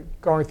kind of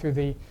going through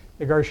the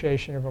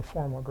negotiation of a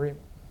formal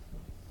agreement.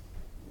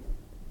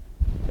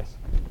 Yes.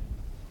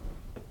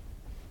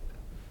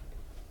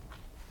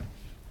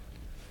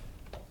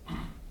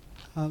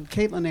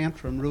 Caitlin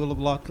Antrim, Rule of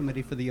Law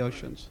Committee for the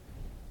Oceans.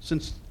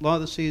 Since Law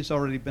of the Sea has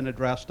already been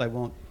addressed, I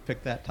won't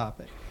pick that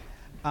topic.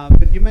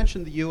 But you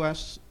mentioned the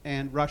U.S.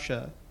 and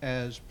Russia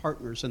as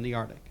partners in the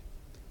Arctic.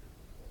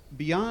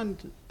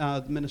 Beyond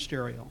the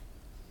ministerial,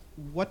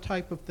 what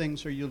type of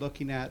things are you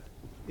looking at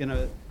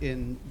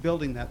in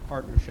building that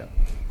partnership?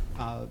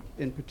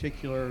 In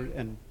particular,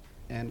 and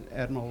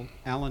Admiral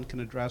Allen can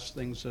address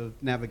things of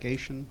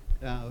navigation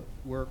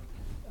work,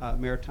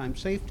 maritime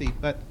safety,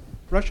 but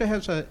Russia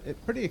has a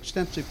pretty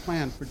extensive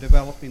plan for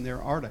developing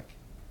their Arctic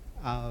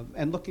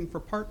and looking for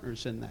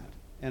partners in that.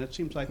 And it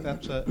seems like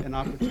that's an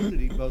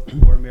opportunity both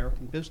for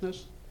American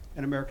business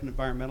and American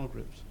environmental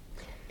groups.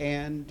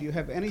 And do you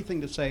have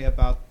anything to say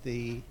about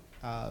the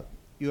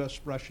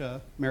U.S.-Russia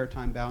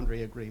Maritime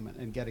Boundary Agreement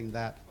and getting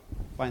that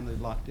finally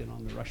locked in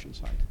on the Russian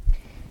side?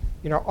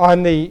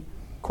 On the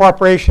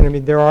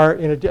cooperation, there are,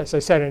 as I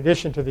said, in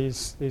addition to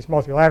these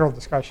multilateral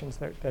discussions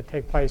that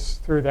take place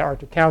through the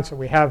Arctic Council,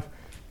 we have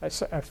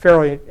a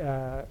fairly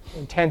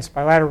intense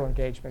bilateral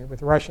engagement with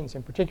the Russians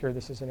in particular.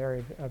 This is an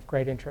area of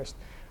great interest.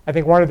 I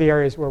think one of the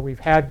areas where we've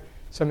had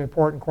some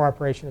important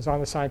cooperation is on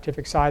the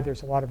scientific side.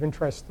 There's a lot of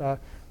interest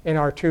in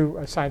our two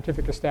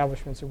scientific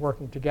establishments in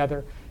working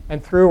together.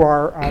 And through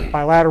our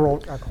bilateral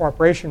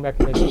cooperation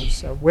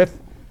mechanisms with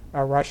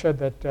Russia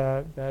that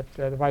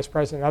the Vice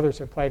President and others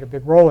have played a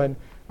big role in,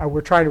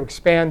 we're trying to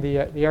expand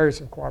the areas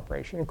of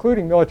cooperation,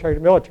 including military to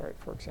military,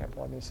 for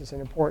example. This is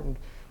an important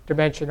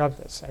dimension of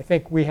this. I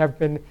think we have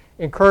been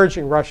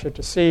encouraging Russia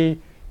to see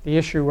the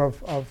issue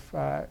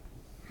of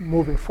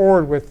moving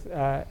forward with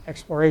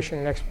exploration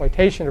and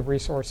exploitation of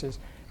resources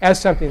as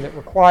something that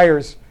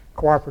requires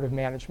cooperative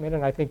management,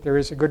 and I think there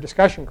is a good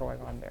discussion going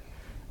on there.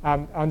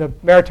 On the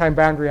maritime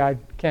boundary, I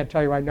can't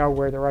tell you I know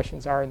where the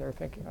Russians are in their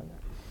thinking on that.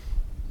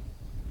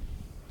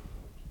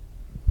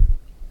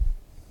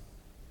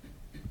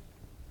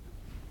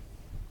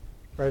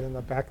 Right in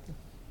the back.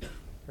 There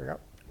we go.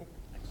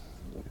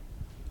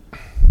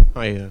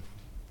 Hi,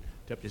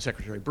 Deputy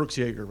Secretary Brooks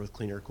Yeager with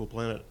Clean Air, Cool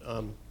Planet.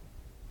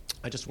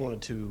 I just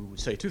wanted to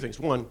say two things.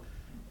 One,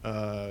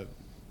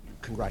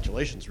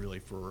 congratulations really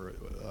for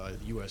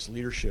the U.S.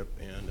 leadership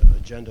and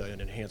agenda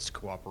and enhanced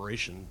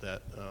cooperation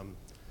that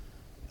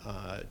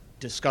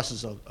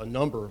discusses a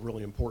number of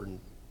really important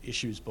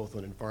issues both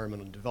on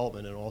environment and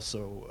development, and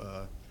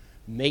also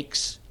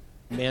makes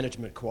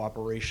management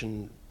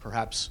cooperation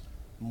perhaps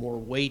more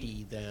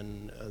weighty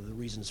than the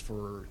reasons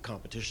for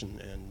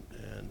competition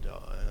and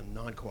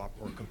non-coop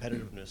or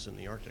competitiveness in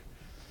the Arctic.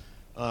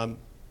 Well,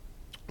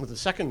 the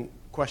second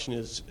question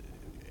is,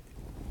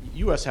 the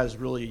U.S. has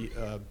really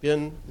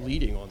been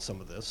leading on some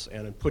of this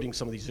and in putting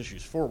some of these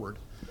issues forward.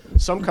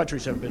 Some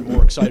countries have been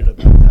more excited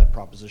about that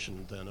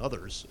proposition than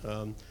others.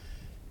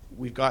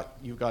 You've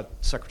got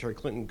Secretary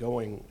Clinton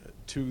going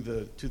to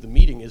the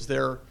meeting. Is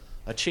there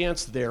a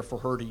chance there for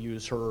her to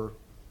use her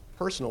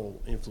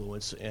personal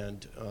influence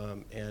and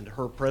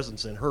her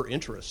presence and her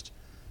interest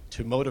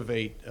to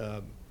motivate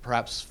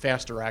perhaps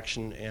faster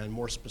action and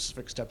more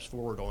specific steps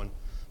forward on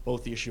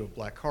both the issue of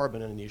black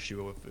carbon and the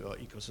issue of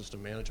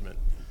ecosystem management?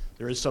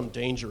 There is some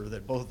danger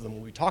that both of them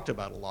will be talked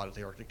about a lot at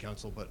the Arctic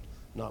Council, but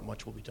not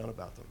much will be done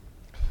about them.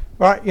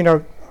 Well, you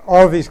know,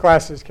 all of these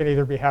glasses can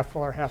either be half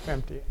full or half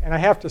empty. And I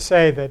have to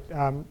say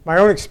that my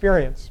own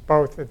experience,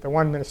 both at the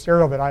one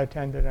ministerial that I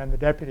attended and the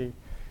deputy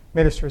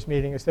ministers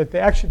meeting, is that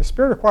the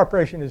spirit of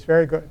cooperation is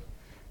very good.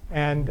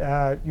 And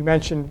you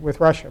mentioned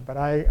with Russia, but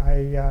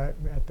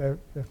at the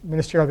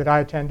ministerial that I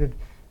attended,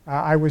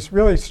 I was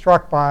really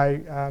struck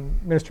by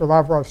Minister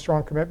Lavrov's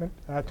strong commitment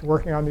to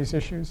working on these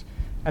issues,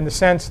 and the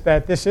sense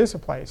that this is a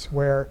place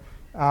where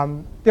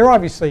there are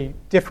obviously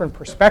different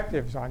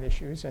perspectives on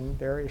issues, and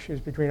there are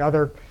issues between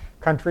other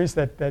countries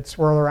that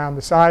swirl around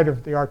the side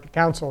of the Arctic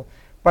Council.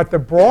 But the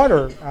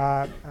broader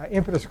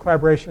impetus of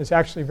collaboration is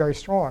actually very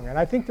strong. And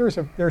I think there's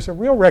a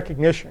real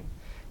recognition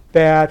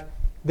that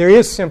there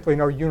is simply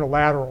no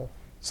unilateral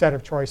set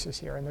of choices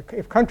here. And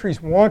if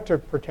countries want to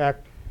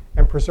protect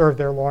and preserve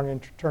their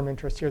long-term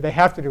interests here, they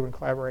have to do it in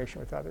collaboration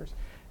with others.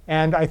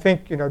 And I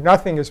think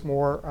nothing is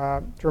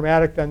more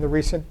dramatic than the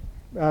recent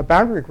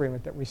boundary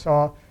agreement that we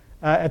saw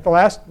at the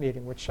last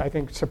meeting, which I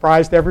think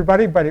surprised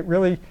everybody, but it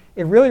really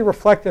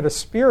reflected a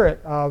spirit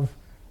of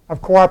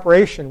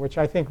cooperation, which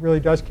I think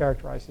really does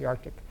characterize the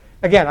Arctic.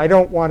 Again, I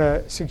don't want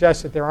to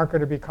suggest that there aren't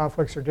going to be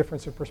conflicts or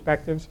difference of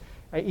perspectives.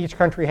 Each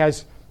country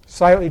has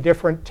slightly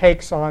different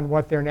takes on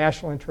what their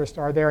national interests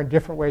are there and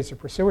different ways of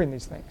pursuing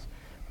these things.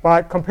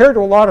 But compared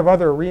to a lot of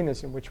other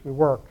arenas in which we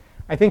work,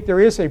 I think there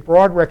is a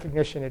broad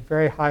recognition at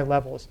very high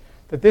levels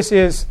that this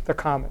is the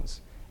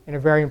commons in a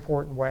very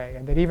important way,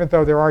 and that even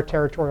though there are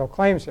territorial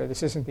claims there,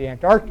 this isn't the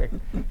Antarctic,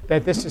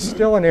 that this is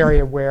still an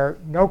area where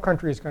no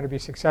country is going to be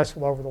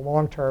successful over the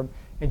long term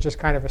in just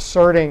kind of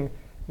asserting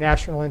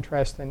national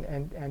interest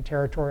and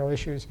territorial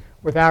issues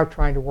without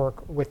trying to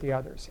work with the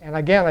others. And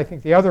again, I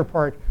think the other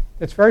part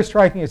that's very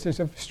striking is there's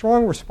a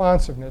strong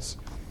responsiveness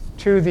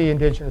to the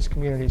indigenous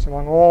communities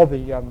among all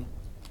the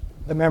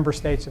member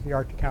states of the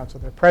Arctic Council.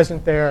 They're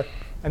present there,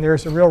 and there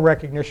is a real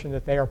recognition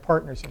that they are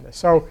partners in this.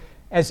 So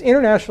as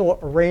international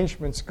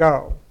arrangements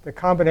go, the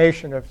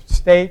combination of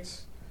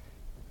states,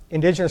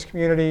 indigenous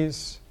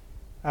communities,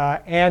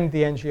 and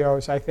the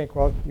NGOs, I think,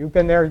 well, you've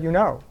been there, you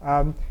know.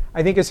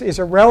 I think is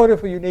a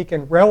relatively unique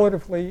and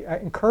relatively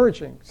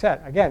encouraging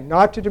set. Again,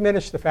 not to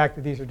diminish the fact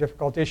that these are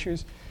difficult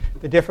issues.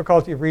 The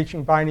difficulty of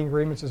reaching binding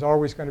agreements is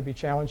always going to be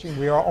challenging.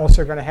 We are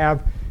also going to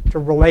have to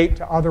relate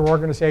to other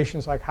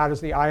organizations, like how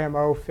does the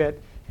IMO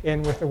fit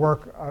in with the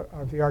work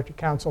of the Arctic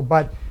Council.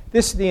 But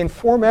the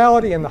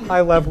informality and the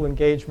high-level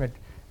engagement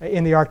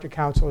in the Arctic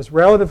Council is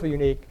relatively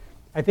unique.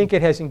 I think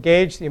it has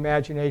engaged the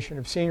imagination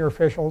of senior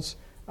officials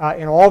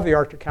in all of the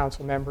Arctic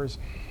Council members.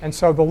 And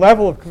so the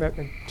level of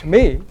commitment to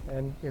me,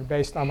 and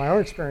based on my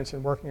own experience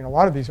in working in a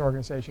lot of these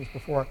organizations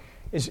before,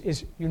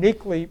 is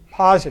uniquely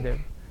positive.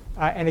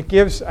 And it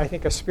gives, I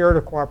think, a spirit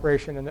of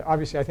cooperation. And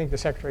obviously, I think the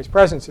Secretary's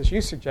presence, as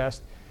you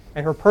suggest,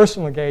 and her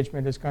personal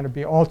engagement is going to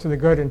be all to the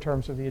good in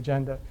terms of the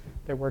agenda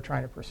that we're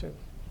trying to pursue.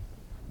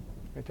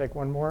 Can I take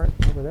one more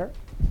over there?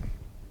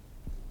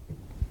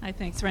 Hi,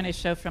 thanks. Renee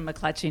Scho from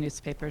McClatchy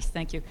Newspapers.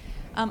 Thank you.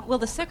 Will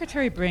the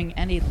Secretary bring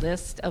any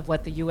list of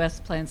what the U.S.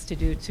 plans to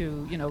do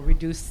to,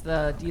 reduce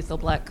the diesel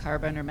black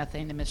carbon or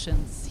methane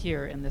emissions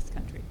here in this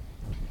country?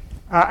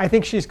 I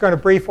think she's going to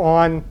brief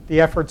on the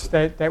efforts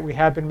that we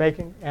have been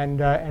making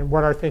and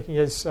what our thinking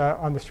is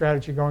on the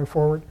strategy going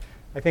forward.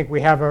 I think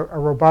we have a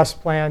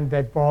robust plan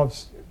that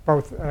involves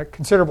both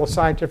considerable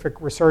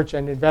scientific research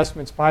and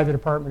investments by the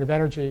Department of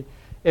Energy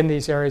in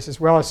these areas, as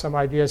well as some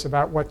ideas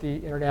about what the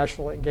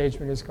international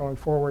engagement is going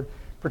forward,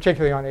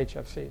 particularly on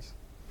HFCs.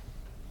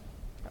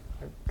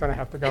 I'm going to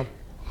have to go.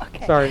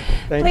 Okay. Sorry.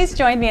 Thanks. Please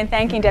join me in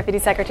thanking Deputy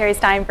Secretary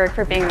Steinberg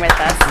for being with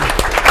us.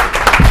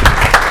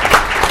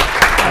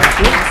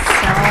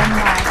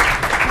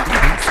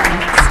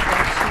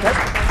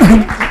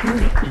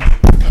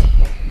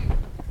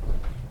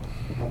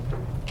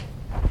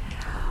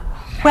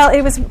 Well,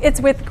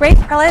 it's with great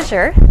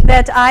pleasure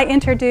that I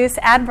introduce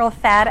Admiral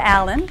Thad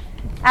Allen.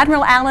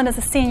 Admiral Allen is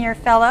a senior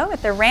fellow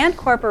at the RAND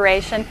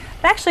Corporation,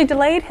 but actually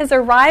delayed his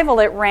arrival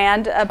at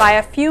RAND by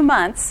a few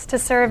months to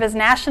serve as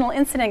National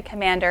Incident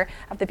Commander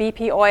of the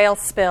BP oil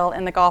spill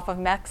in the Gulf of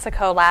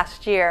Mexico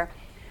last year.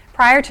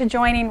 Prior to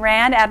joining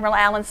RAND, Admiral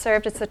Allen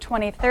served as the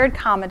 23rd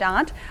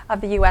Commandant of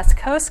the U.S.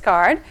 Coast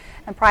Guard,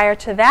 and prior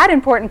to that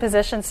important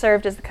position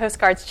served as the Coast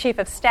Guard's Chief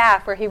of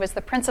Staff, where he was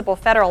the principal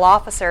federal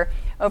officer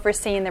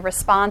overseeing the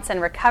response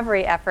and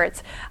recovery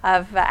efforts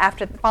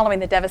following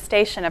the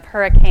devastation of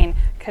Hurricane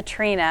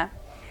Katrina.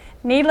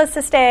 Needless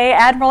to say,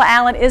 Admiral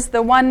Allen is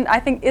one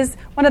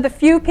of the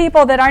few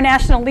people that our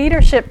national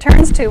leadership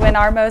turns to in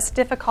our most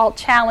difficult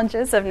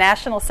challenges of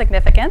national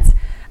significance.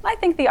 I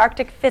think the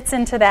Arctic fits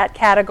into that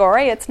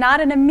category. It's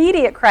not an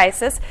immediate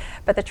crisis,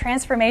 but the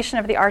transformation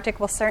of the Arctic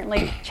will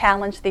certainly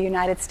challenge the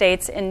United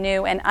States in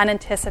new and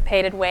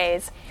unanticipated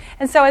ways.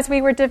 And so as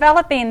we were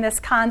developing this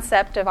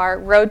concept of our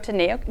road to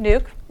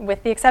Nuuk,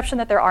 with the exception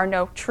that there are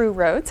no true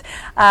roads,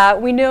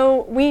 we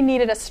knew we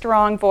needed a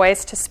strong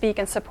voice to speak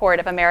in support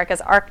of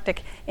America's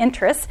Arctic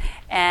interests.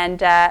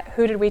 And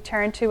who did we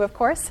turn to, of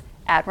course?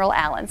 Admiral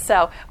Allen.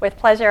 So with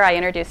pleasure, I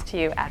introduce to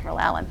you Admiral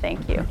Allen.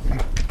 Thank you.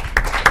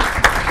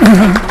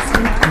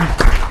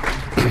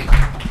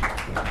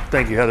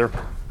 Thank you, Heather.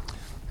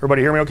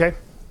 Everybody hear me okay?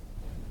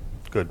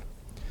 Good.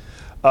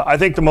 I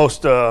think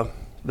the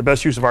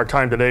best use of our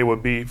time today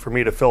would be for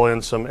me to fill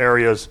in some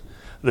areas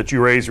that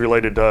you raised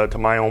related to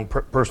my own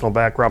personal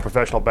background,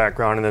 professional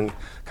background, and then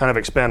kind of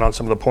expand on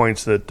some of the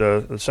points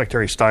that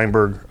Secretary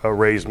Steinberg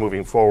raised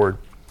moving forward.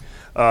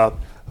 But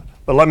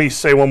let me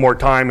say one more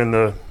time, in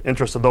the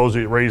interest of those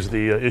who raised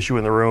the issue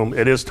in the room,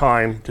 it is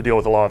time to deal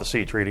with the Law of the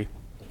Sea Treaty.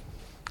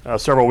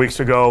 Several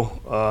weeks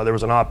ago, there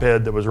was an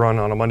op-ed that was run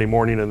on a Monday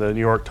morning in the New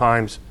York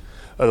Times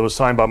that was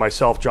signed by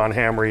myself, John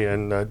Hamre,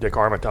 and Dick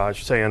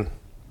Armitage, saying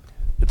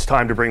it's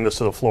time to bring this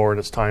to the floor and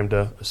it's time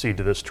to accede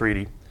to this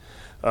treaty.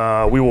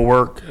 We will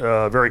work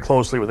very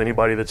closely with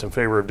anybody that's in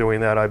favor of doing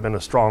that. I've been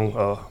a strong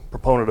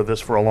proponent of this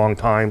for a long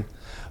time.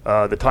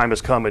 The time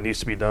has come. It needs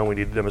to be done. We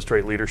need to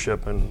demonstrate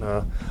leadership, and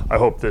I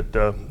hope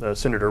that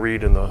Senator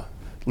Reid and the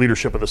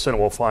leadership of the Senate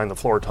will find the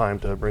floor time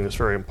to bring this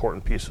very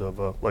important piece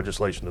of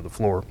legislation to the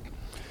floor.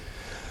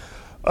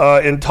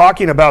 In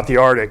talking about the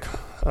Arctic,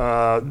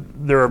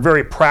 there are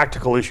very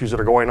practical issues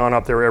that are going on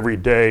up there every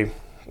day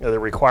that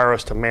require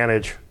us to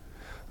manage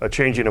a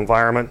changing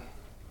environment,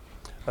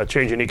 a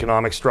changing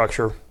economic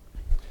structure,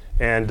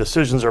 and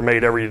decisions are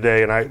made every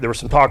day. And there was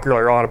some talk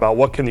earlier on about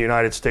what can the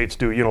United States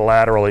do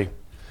unilaterally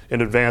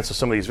in advance of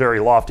some of these very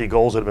lofty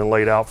goals that have been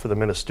laid out for the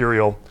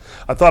ministerial.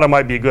 I thought it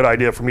might be a good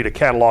idea for me to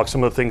catalog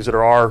some of the things that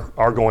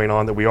are going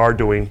on, that we are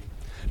doing.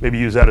 Maybe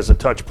use that as a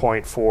touch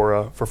point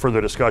for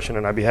further discussion,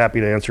 and I'd be happy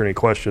to answer any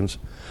questions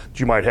that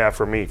you might have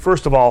for me.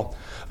 First of all,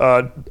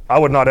 I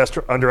would not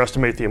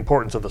underestimate the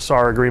importance of the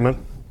SAR agreement.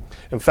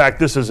 In fact,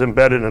 this is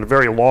embedded in a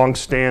very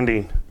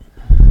long-standing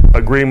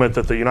agreement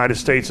that the United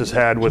States has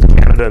had with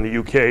Canada and the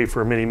UK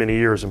for many, many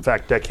years, in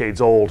fact,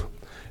 decades old.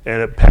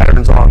 And it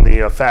patterns on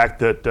the fact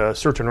that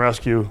search and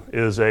rescue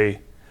is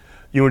a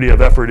unity of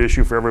effort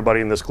issue for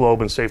everybody in this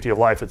globe, and safety of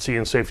life at sea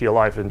and safety of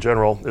life in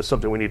general is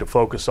something we need to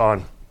focus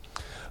on.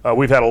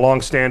 We've had a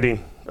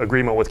long-standing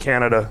agreement with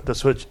Canada to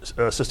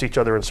assist each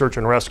other in search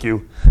and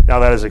rescue. Now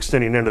that is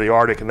extending into the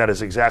Arctic, and that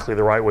is exactly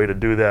the right way to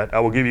do that. I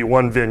will give you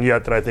one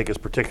vignette that I think is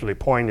particularly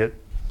poignant.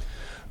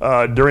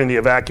 During the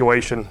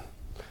evacuation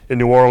in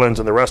New Orleans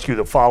and the rescue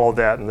that followed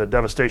that and the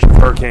devastation of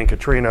Hurricane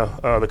Katrina,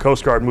 the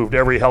Coast Guard moved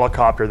every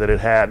helicopter that it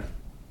had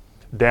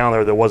down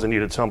there that wasn't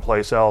needed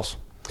someplace else.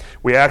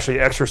 We actually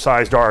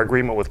exercised our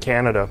agreement with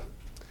Canada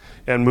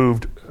and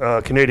moved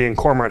Canadian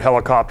Cormorant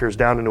helicopters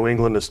down to New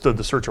England and stood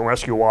the search and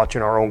rescue watch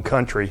in our own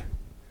country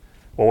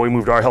while we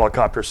moved our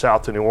helicopters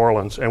south to New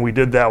Orleans. And we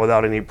did that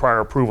without any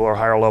prior approval or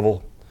higher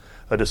level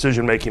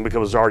decision making, because it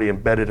was already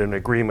embedded in an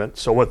agreement.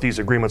 So what these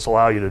agreements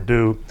allow you to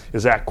do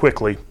is act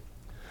quickly,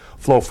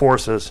 flow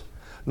forces,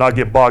 not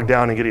get bogged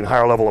down in getting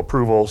higher level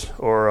approvals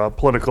or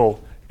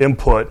political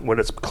input when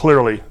it's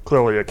clearly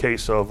a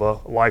case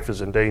of life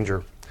is in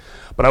danger.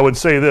 But I would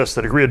say this,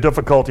 the degree of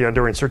difficulty on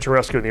doing search and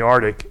rescue in the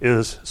Arctic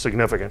is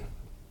significant.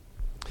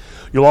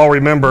 You'll all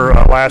remember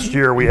last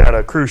year we had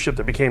a cruise ship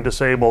that became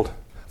disabled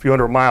a few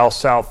hundred miles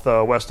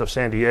southwest of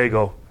San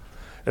Diego.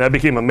 And that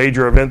became a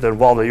major event that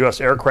involved a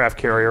U.S. aircraft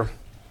carrier,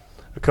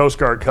 a Coast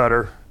Guard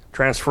cutter,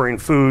 transferring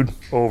food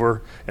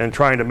over and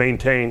trying to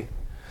maintain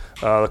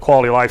the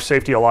quality of life,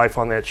 safety of life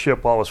on that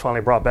ship while it was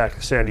finally brought back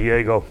to San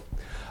Diego.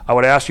 I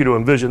would ask you to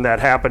envision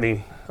that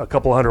happening a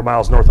couple of hundred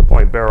miles north of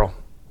Point Barrow,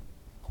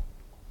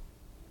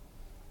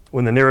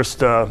 when the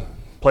nearest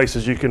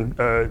places you can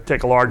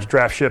take a large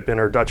draft ship in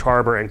are Dutch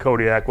Harbor and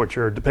Kodiak, which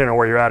are, depending on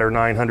where you're at, are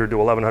 900 to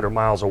 1,100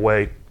 miles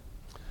away.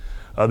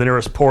 The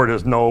nearest port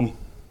is Nome,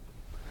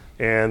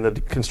 and the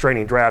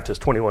constraining draft is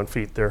 21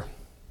 feet there.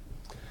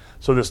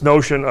 So this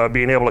notion of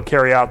being able to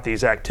carry out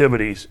these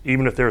activities,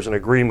 even if there's an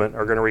agreement,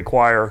 are going to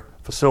require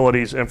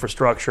facilities,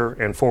 infrastructure,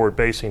 and forward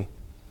basing.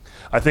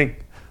 I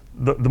think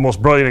the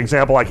most brilliant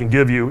example I can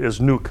give you is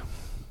Nuuk.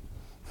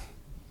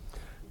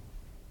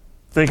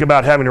 think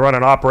about having to run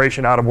an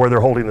operation out of where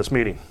they're holding this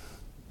meeting,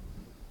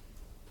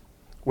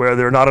 where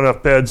there are not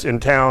enough beds in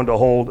town to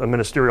hold a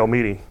ministerial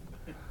meeting.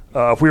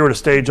 If we were to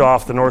stage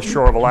off the North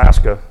Shore of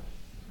Alaska,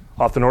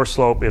 off the North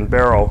Slope in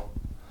Barrow,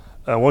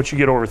 once you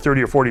get over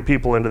 30 or 40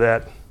 people into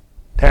that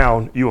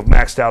town, you have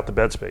maxed out the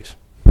bed space.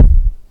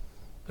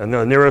 And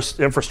the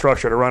nearest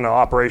infrastructure to run an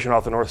operation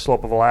off the North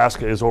Slope of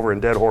Alaska is over in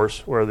Dead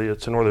Horse, where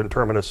it's the northern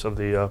terminus of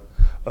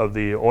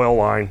the oil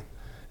line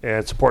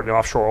and supporting the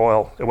offshore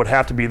oil. It would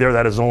have to be there.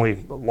 That is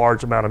only a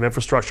large amount of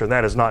infrastructure, and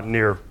that is not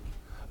near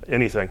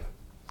anything.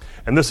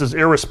 And this is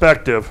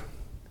irrespective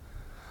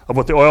of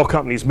what the oil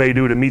companies may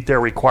do to meet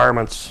their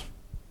requirements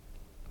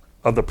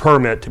of the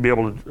permit to be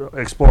able to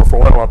explore for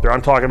oil up there.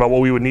 I'm talking about what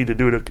we would need to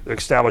do to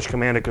establish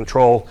command and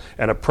control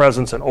and a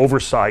presence and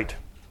oversight,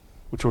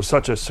 which was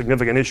such a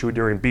significant issue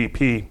during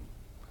BP,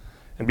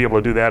 and be able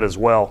to do that as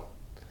well.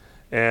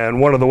 And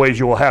one of the ways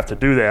you will have to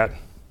do that,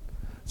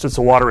 since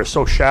the water is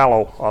so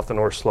shallow off the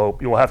North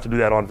Slope, you will have to do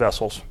that on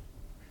vessels.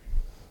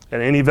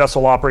 And any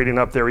vessel operating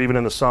up there, even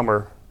in the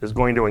summer, is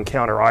going to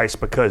encounter ice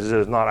because it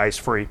is not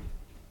ice-free.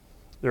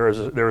 There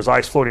is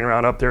ice floating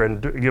around up there,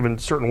 and given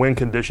certain wind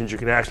conditions, you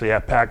can actually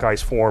have pack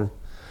ice form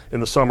in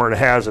the summer, and it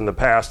has in the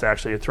past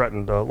actually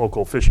threatened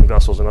local fishing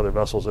vessels and other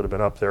vessels that have been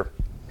up there.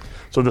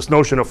 So this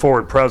notion of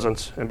forward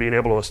presence and being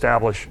able to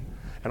establish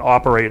and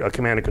operate a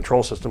command and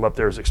control system up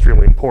there is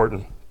extremely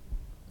important.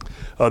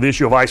 The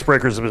issue of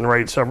icebreakers has been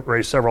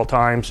raised several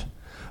times.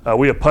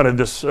 We have punted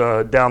this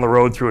down the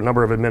road through a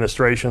number of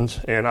administrations,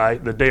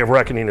 and the day of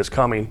reckoning is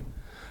coming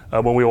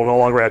when we will no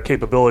longer have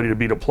capability to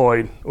be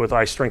deployed with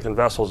ice-strengthened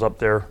vessels up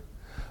there.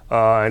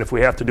 And if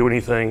we have to do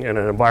anything in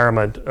an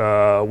environment,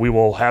 we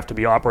will have to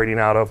be operating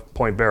out of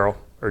Point Barrow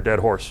or Dead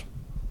Horse.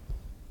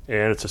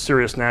 And it's a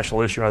serious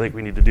national issue, and I think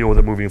we need to deal with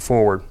it moving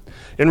forward.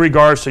 In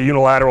regards to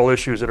unilateral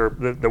issues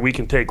that we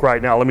can take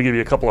right now, let me give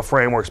you a couple of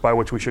frameworks by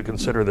which we should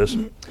consider this.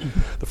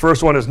 The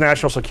first one is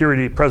National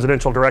Security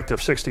Presidential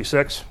Directive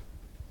 66.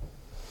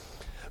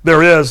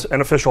 There is an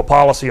official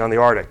policy on the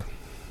Arctic.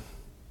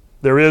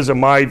 There is, in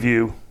my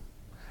view,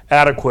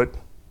 adequate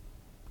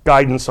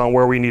guidance on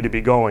where we need to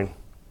be going.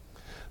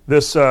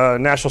 This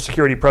National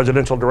Security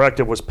Presidential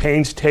Directive was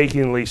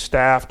painstakingly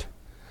staffed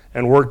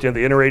and worked at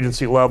the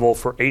interagency level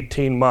for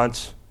 18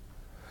 months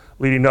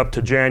leading up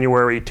to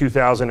January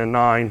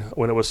 2009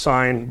 when it was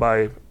signed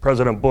by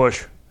President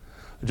Bush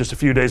just a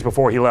few days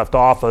before he left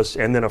office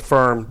and then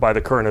affirmed by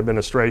the current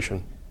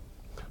administration.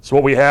 So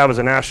what we have is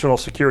a National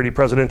Security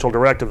Presidential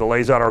Directive that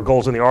lays out our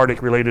goals in the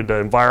Arctic related to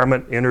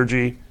environment,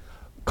 energy,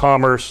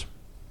 commerce,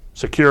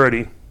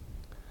 security.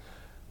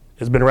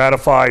 Has been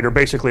ratified or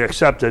basically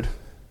accepted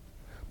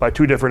by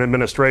two different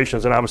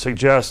administrations, and I would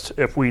suggest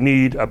if we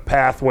need a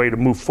pathway to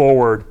move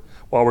forward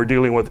while we're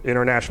dealing with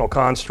international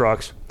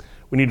constructs,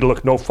 we need to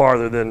look no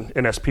farther than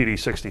NSPD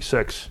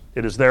 66.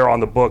 It is there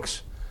on the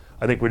books.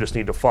 I think we just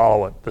need to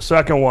follow it. The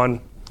second one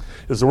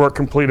is the work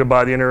completed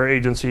by the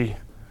Interagency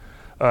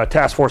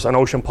Task Force on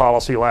Ocean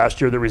Policy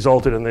last year that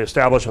resulted in the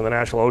establishment of the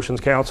National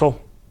Oceans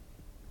Council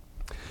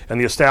and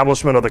the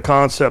establishment of the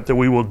concept that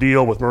we will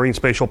deal with marine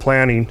spatial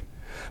planning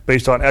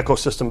based on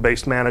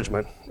ecosystem-based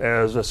management,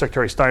 as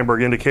Secretary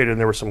Steinberg indicated, and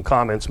there were some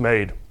comments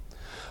made.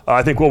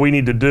 I think what we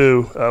need to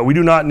do, we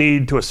do not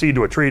need to accede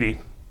to a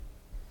treaty,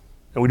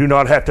 and we do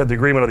not have to have the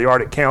agreement of the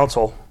Arctic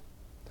Council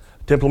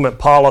to implement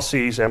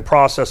policies and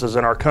processes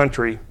in our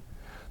country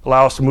that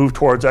allow us to move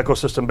towards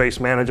ecosystem-based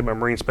management and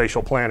marine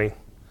spatial planning.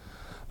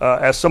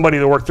 As somebody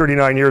that worked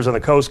 39 years in the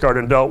Coast Guard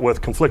and dealt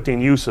with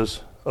conflicting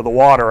uses of the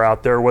water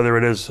out there, whether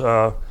it is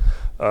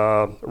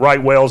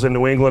right whales in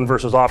New England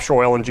versus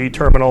offshore LNG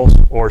terminals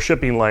or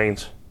shipping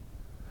lanes.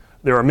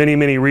 There are many,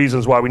 many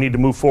reasons why we need to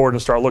move forward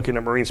and start looking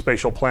at marine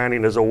spatial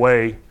planning as a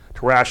way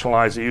to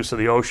rationalize the use of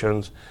the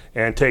oceans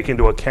and take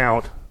into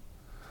account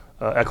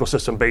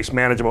ecosystem-based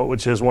management,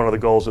 which is one of the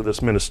goals of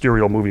this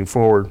ministerial moving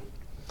forward.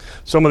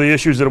 Some of the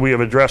issues that we have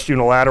addressed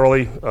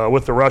unilaterally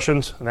with the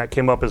Russians, and that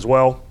came up as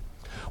well.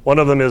 One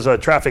of them is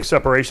traffic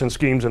separation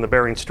schemes in the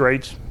Bering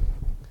Straits.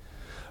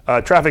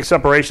 Traffic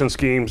separation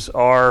schemes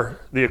are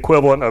the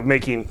equivalent of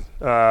making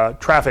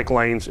traffic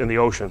lanes in the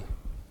ocean.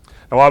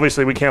 Now,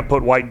 obviously, we can't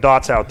put white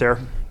dots out there,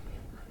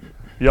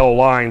 yellow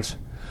lines,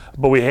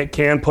 but we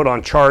can put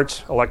on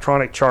charts,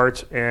 electronic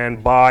charts,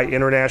 and by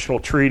international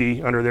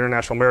treaty under the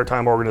International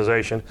Maritime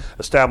Organization,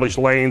 establish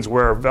lanes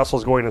where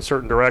vessels going in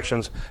certain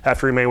directions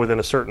have to remain within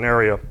a certain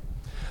area.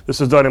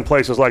 This is done in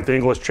places like the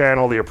English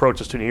Channel, the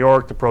approaches to New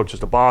York, the approaches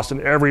to Boston.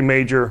 Every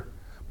major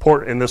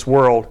port in this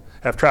world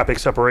have traffic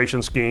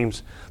separation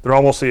schemes. They're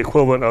almost the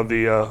equivalent of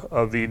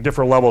the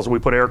different levels we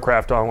put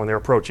aircraft on when they're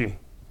approaching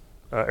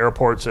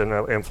airports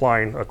and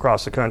flying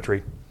across the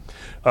country.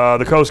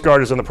 The Coast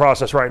Guard is in the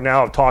process right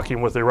now of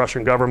talking with the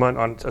Russian government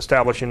on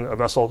establishing a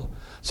vessel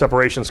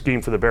separation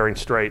scheme for the Bering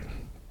Strait.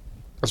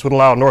 This would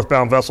allow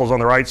northbound vessels on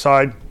the right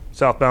side,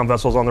 southbound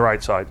vessels on the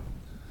right side.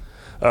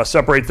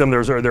 Separate them.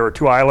 There are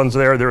two islands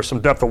there. There are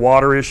some depth of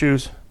water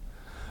issues.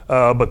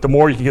 But the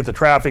more you can get the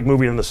traffic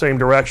moving in the same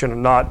direction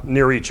and not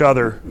near each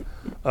other,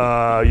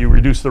 you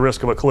reduce the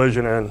risk of a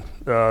collision and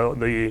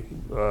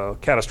the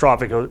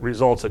catastrophic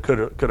results that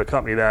could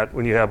accompany that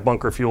when you have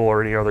bunker fuel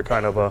or any other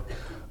kind of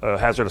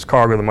hazardous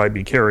cargo that might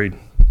be carried.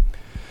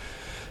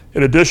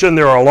 In addition,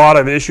 there are a lot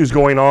of issues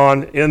going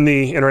on in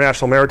the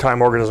International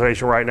Maritime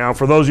Organization right now.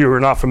 For those of you who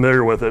are not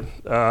familiar with it,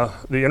 the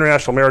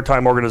International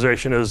Maritime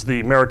Organization is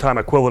the maritime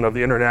equivalent of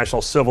the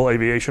International Civil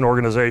Aviation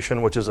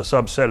Organization, which is a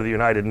subset of the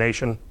United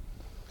Nations.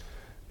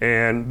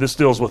 And this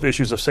deals with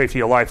issues of safety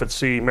of life at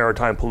sea,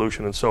 maritime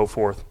pollution, and so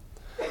forth.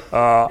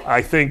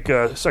 I think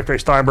Secretary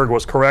Steinberg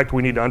was correct.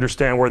 We need to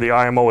understand where the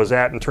IMO is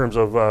at in terms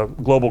of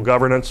global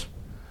governance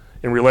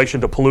in relation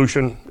to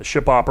pollution,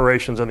 ship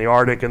operations in the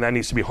Arctic, and that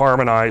needs to be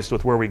harmonized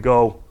with where we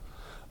go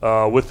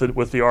with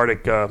the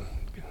Arctic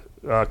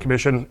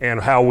Commission and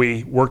how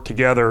we work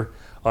together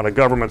on a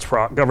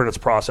governance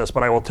process.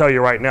 But I will tell you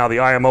right now, the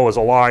IMO is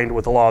aligned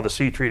with the Law of the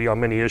Sea Treaty on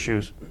many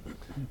issues,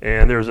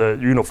 and there's a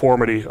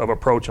uniformity of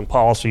approach and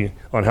policy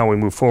on how we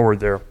move forward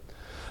there.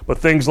 But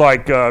things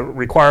like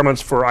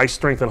requirements for ice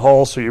strength and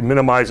hull, so you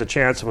minimize the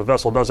chance if a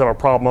vessel does have a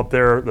problem up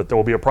there that there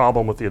will be a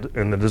problem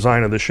in the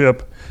design of the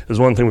ship, is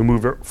one thing we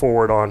move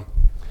forward on.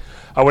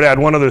 I would add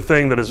one other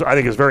thing that I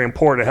think is very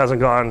important. It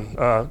hasn't gotten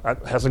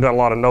a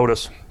lot of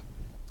notice.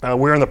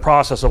 We're in the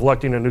process of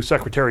electing a new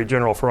Secretary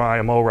General for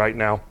IMO right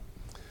now,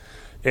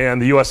 and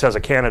the U.S. has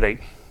a candidate.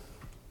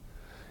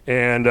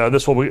 And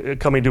this will be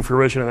coming to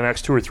fruition in the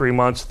next 2 or 3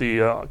 months.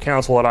 The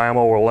Council at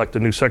IMO will elect a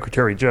new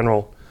Secretary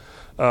General.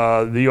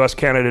 The U.S.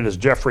 candidate is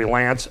Jeffrey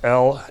Lantz,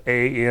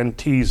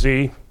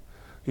 L-A-N-T-Z.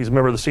 He's a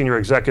member of the Senior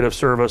Executive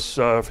Service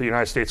for the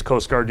United States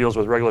Coast Guard, deals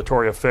with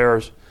regulatory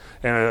affairs,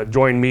 and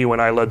joined me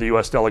when I led the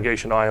U.S.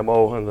 delegation to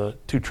IMO and the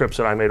 2 trips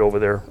that I made over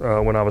there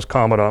when I was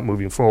Commandant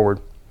moving forward.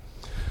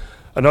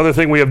 Another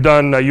thing we have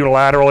done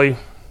unilaterally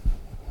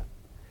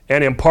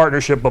and in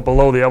partnership but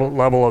below the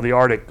level of the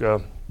Arctic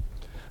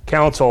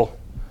Council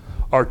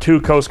are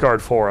 2 Coast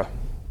Guard fora.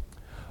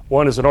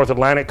 One is the North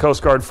Atlantic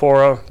Coast Guard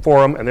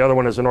Forum, and the other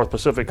one is the North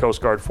Pacific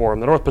Coast Guard Forum.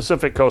 The North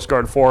Pacific Coast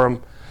Guard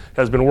Forum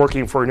has been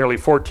working for nearly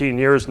 14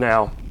 years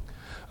now.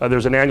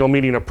 There's an annual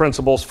meeting of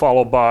principals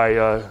followed by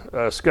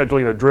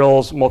scheduling of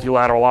drills,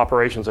 multilateral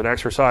operations, and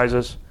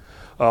exercises.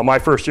 My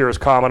first year as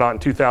Commandant in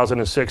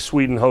 2006,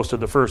 Sweden hosted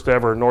the first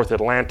ever North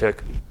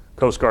Atlantic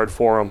Coast Guard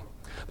Forum.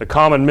 The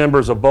common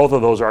members of both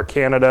of those are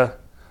Canada,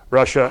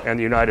 Russia, and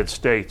the United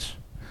States.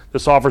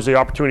 This offers the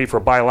opportunity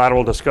for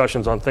bilateral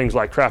discussions on things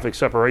like traffic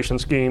separation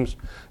schemes,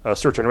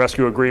 search and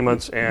rescue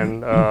agreements,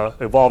 and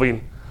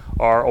evolving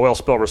our oil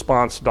spill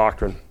response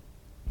doctrine.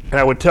 And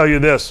I would tell you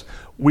this,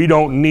 we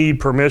don't need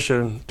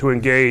permission to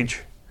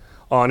engage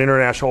on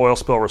international oil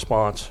spill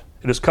response.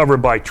 It is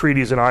covered by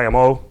treaties in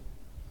IMO.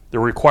 They're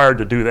required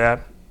to do that.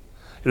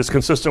 It is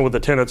consistent with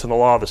the tenets in the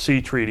Law of the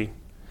Sea Treaty.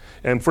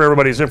 And for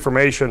everybody's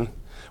information,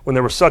 when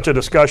there was such a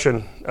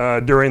discussion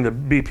during the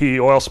BP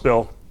oil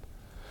spill,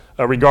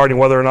 regarding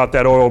whether or not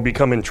that oil will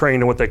become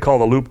entrained in what they call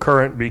the loop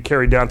current, be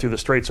carried down through the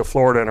Straits of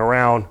Florida and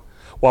around.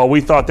 While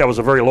we thought that was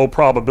a very low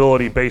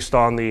probability based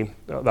on the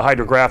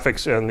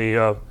hydrographics and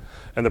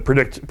the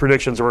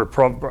predictions that were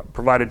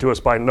provided to us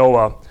by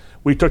NOAA,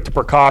 we took the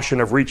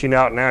precaution of reaching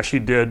out and actually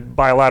did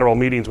bilateral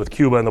meetings with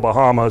Cuba and the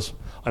Bahamas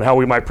on how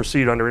we might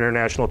proceed under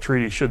international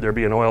treaties should there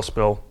be an oil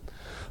spill.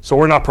 So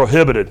we're not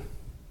prohibited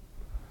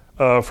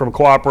from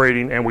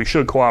cooperating, and we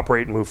should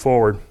cooperate and move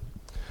forward.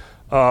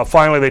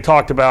 Finally, they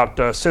talked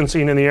about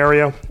sensing in the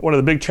area. One of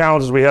the big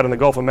challenges we had in the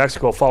Gulf of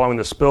Mexico following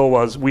the spill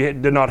was we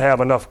did not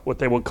have enough what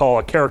they would call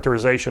a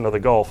characterization of the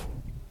Gulf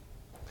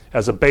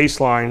as a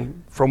baseline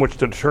from which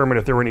to determine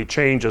if there were any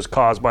changes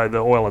caused by the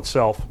oil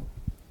itself.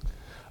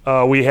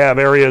 We have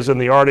areas in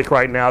the Arctic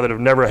right now that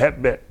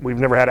we've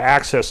never had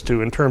access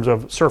to in terms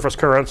of surface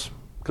currents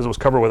because it was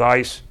covered with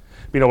ice,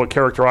 being able to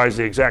characterize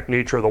the exact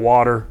nature of the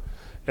water,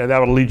 and that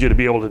would lead you to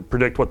be able to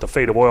predict what the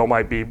fate of oil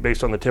might be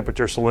based on the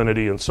temperature,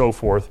 salinity, and so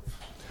forth.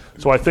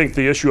 So I think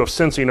the issue of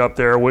sensing up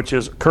there, which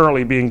is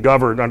currently being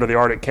governed under the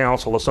Arctic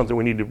Council, is something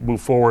we need to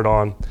move forward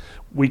on.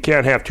 We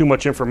can't have too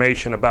much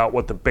information about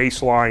what the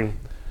baseline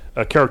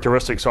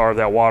characteristics are of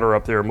that water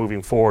up there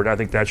moving forward. I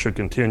think that should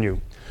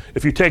continue.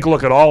 If you take a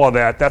look at all of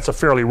that, that's a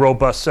fairly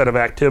robust set of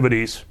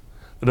activities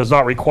that does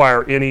not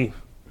require any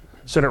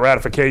Senate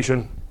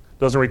ratification,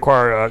 doesn't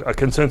require a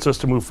consensus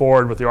to move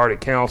forward with the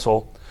Arctic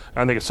Council.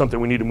 I think it's something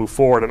we need to move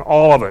forward, and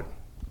all of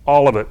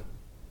it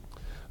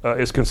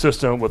is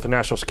consistent with the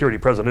National Security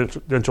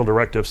Presidential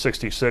Directive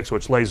 66,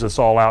 which lays this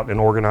all out and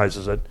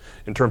organizes it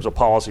in terms of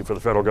policy for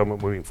the federal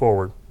government moving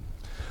forward.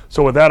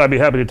 So with that, I'd be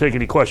happy to take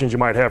any questions you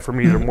might have for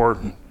me that are more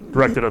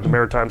directed at the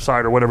maritime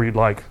side or whatever you'd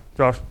like.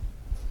 Josh?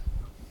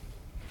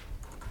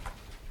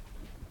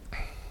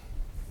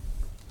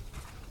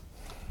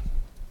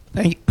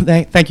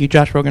 Thank you,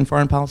 Josh Rogan,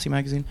 Foreign Policy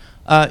Magazine.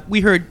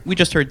 We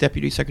just heard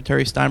Deputy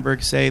Secretary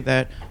Steinberg say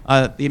that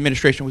the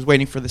administration was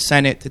waiting for the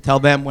Senate to tell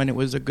them when it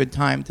was a good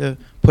time to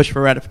push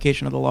for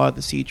ratification of the Law of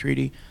the Sea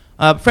Treaty.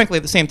 Frankly,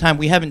 at the same time,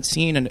 we haven't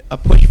seen a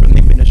push from the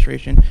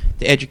administration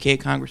to educate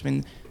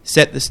congressmen,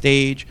 set the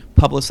stage,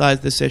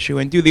 publicize this issue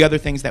and do the other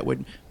things that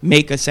would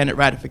make a Senate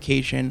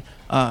ratification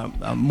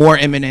more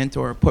imminent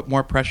or put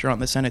more pressure on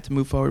the Senate to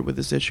move forward with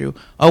this issue.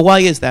 Why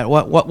is that?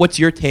 What's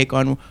your take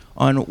on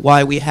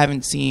why we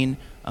haven't seen,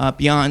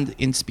 beyond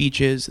in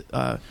speeches,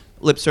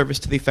 lip service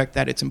to the effect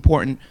that it's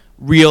important,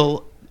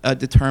 real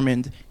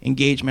determined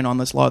engagement on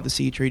this Law of the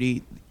Sea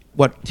Treaty,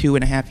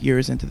 2.5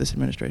 years into this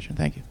administration?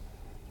 Thank you.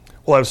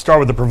 Well, I would start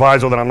with the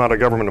proviso that I'm not a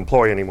government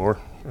employee anymore.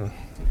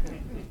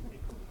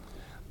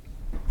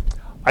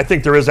 I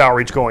think there is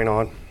outreach going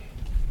on.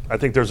 I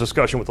think there's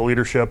discussion with the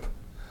leadership.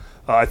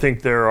 I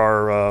think there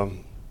are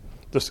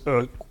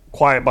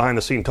quiet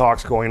behind-the-scene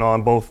talks going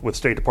on, both with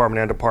State Department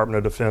and Department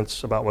of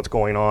Defense, about what's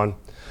going on.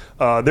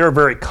 There are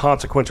very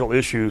consequential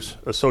issues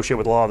associated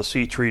with the Law of the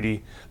Sea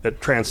Treaty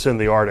that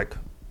transcend the Arctic.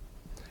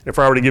 If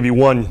I were to give you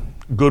one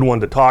good one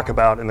to talk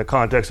about in the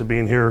context of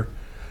being here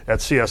at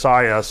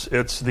CSIS,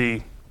 it's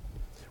the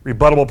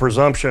rebuttable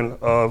presumption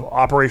of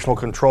operational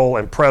control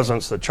and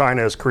presence that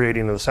China is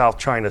creating in the South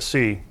China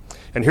Sea.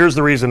 And here's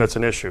the reason it's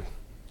an issue.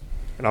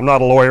 And I'm not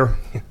a lawyer.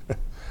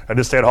 I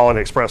didn't stay at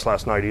Holiday Express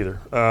last night either.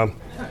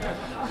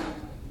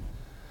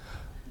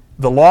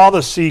 The Law of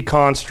the Sea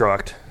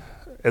construct,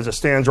 as it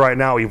stands right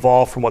now,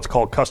 evolved from what's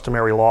called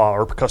customary law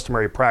or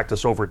customary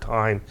practice over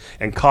time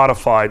and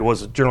codified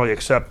was generally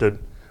accepted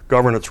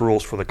governance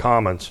rules for the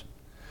commons.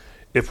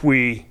 If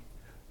we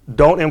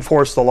don't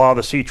enforce the Law of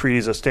the Sea Treaty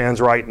as it stands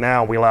right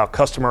now, we allow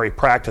customary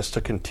practice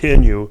to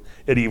continue,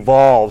 it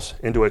evolves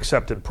into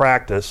accepted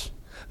practice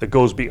that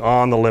goes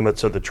beyond the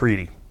limits of the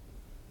treaty.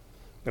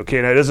 Okay,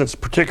 and it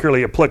isn't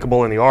particularly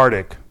applicable in the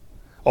Arctic,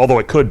 although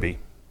it could be.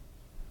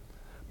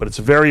 But it's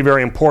very,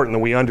 very important that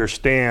we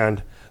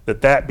understand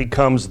that that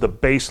becomes the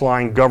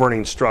baseline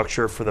governing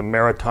structure for the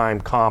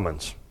maritime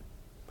commons,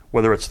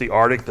 whether it's the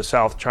Arctic, the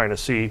South China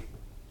Sea,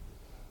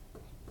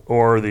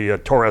 or the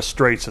Torres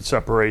Straits that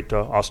separate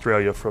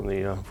Australia from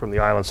the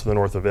islands to the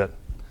north of it.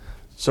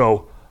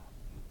 So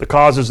the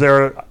cause is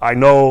there. I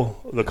know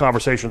the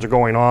conversations are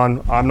going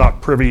on. I'm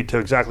not privy to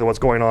exactly what's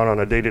going on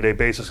a day-to-day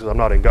basis because I'm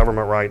not in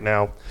government right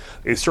now.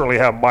 They certainly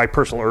have my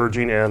personal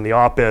urging, and the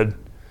op-ed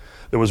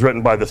that was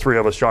written by the three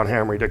of us, John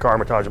Hamre, Dick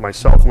Armitage, and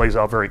myself, lays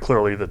out very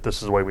clearly that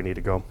this is the way we need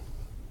to go.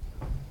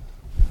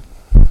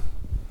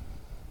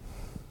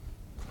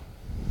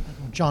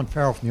 John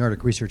Farrell from the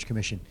Arctic Research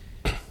Commission.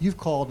 You've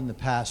called in the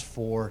past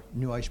for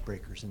new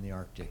icebreakers in the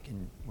Arctic,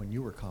 and when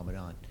you were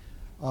Commandant.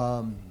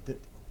 The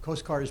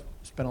Coast Guard has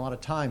spent a lot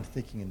of time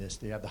thinking in this.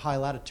 They have the high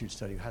latitude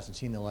study, who hasn't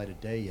seen the light of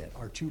day yet.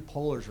 Our two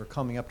polars are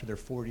coming up to their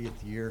 40th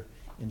year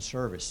in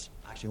service.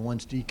 Actually,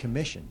 one's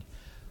decommissioned.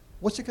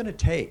 What's it going to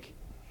take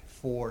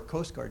for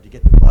Coast Guard to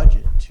get the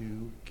budget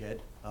to get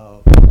a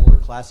polar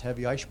class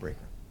heavy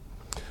icebreaker?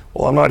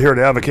 Well, I'm not here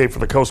to advocate for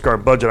the Coast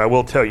Guard budget. I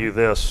will tell you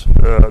this,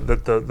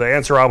 that the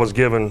answer I was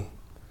given,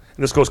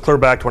 and this goes clear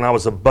back to when I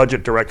was the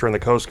budget director in the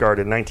Coast Guard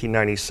in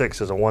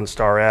 1996 as a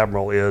one-star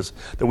admiral, is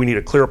that we need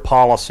a clear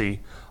policy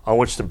on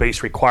which to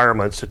base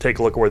requirements to take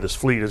a look at where this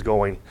fleet is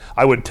going.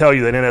 I would tell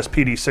you that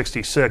NSPD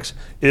 66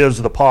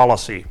 is the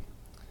policy.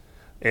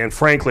 And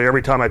frankly,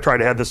 every time I try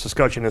to have this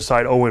discussion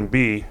inside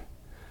OMB,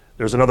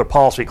 there's another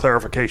policy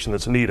clarification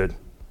that's needed.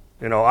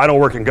 You know, I don't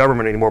work in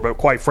government anymore, but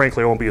quite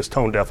frankly, OMB is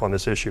tone deaf on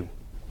this issue.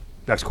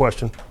 Next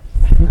question.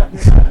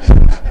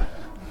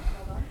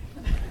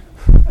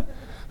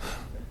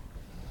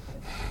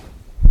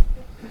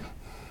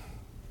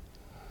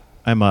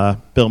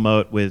 I'm Bill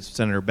Moat with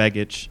Senator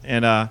Begich,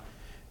 and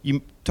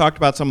you talked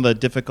about some of the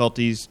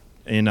difficulties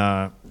in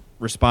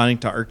responding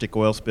to Arctic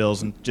oil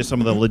spills and just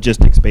some of the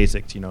logistics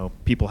basics, you know,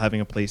 people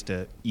having a place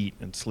to eat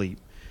and sleep.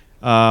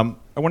 I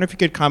wonder if you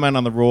could comment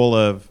on the role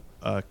of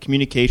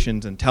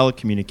communications and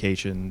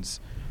telecommunications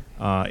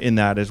in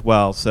that as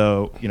well.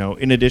 So, you know,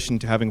 in addition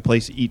to having a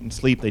place to eat and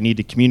sleep, they need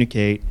to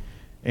communicate.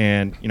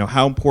 And, you know,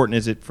 how important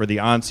is it for the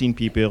on-scene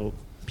people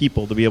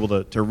to be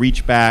able to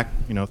reach back,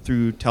 you know,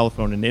 through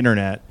telephone and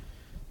internet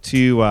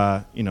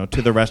to, you know,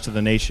 to the rest of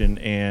the nation,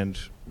 and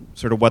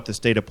sort of what the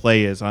state of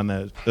play is on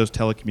those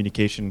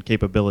telecommunication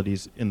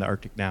capabilities in the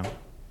Arctic now?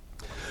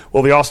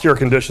 Well, the austere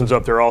conditions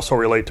up there also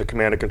relate to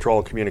command and control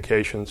and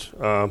communications.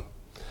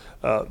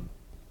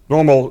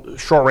 Normal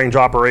short-range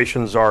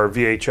operations are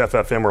VHF,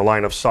 FM, or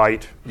line of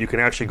sight. You can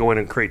actually go in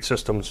and create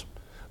systems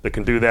that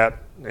can do that,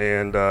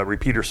 and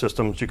repeater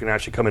systems, you can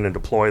actually come in and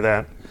deploy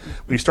that.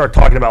 When you start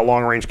talking about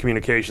long-range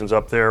communications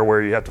up there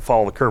where you have to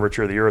follow the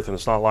curvature of the Earth and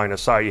it's not line of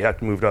sight, you have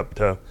to move it up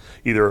to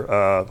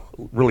either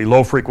really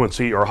low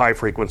frequency or high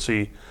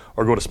frequency,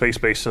 or go to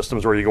space-based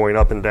systems where you're going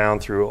up and down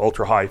through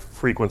ultra-high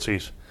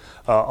frequencies.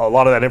 A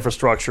lot of that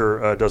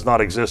infrastructure does not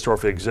exist, or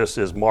if it exists,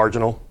 is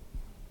marginal.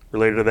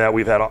 Related to that,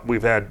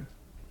 we've had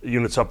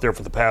units up there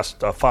for the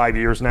past 5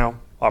 years now,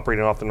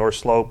 operating off the North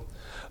Slope.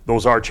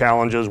 Those are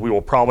challenges. We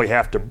will probably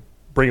have to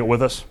bring it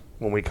with us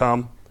when we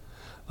come.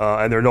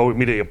 And there are no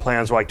immediate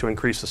plans like to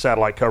increase the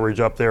satellite coverage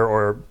up there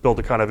or build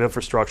the kind of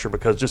infrastructure,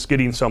 because just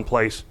getting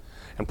someplace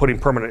and putting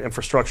permanent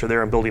infrastructure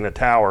there and building a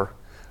tower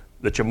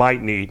that you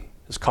might need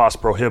is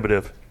cost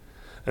prohibitive.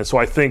 And so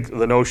I think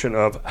the notion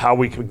of how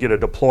we can get a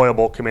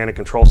deployable command and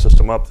control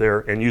system up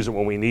there and use it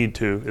when we need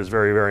to is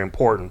very, very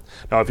important.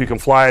 Now, if you can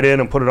fly it in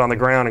and put it on the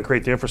ground and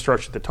create the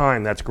infrastructure at the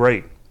time, that's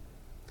great.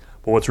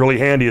 But what's really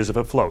handy is if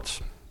it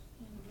floats.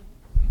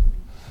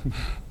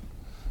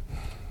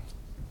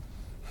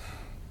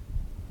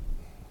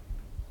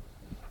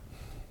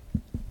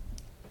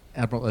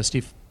 Admiral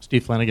Steve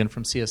Flanagan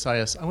from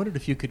CSIS. I wondered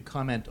if you could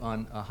comment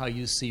on how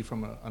you see,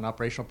 from an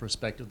operational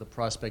perspective, the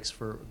prospects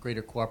for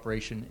greater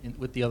cooperation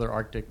with the other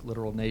Arctic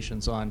littoral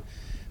nations on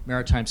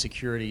maritime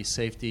security,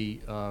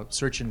 safety,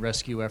 search and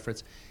rescue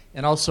efforts,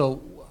 and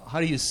also how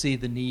do you see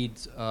the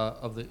needs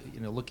of the,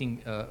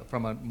 looking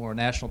from a more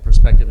national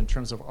perspective in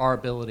terms of our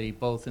ability,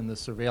 both in the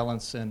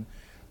surveillance and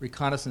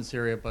reconnaissance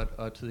area,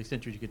 but to the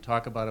extent you could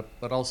talk about it,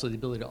 but also the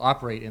ability to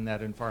operate in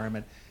that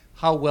environment.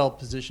 How well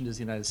positioned is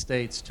the United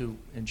States to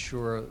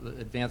ensure the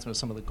advancement of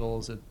some of the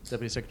goals that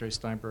Deputy Secretary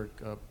Steinberg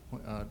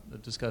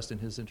discussed in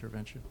his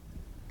intervention?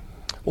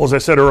 Well, as I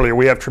said earlier,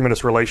 we have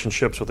tremendous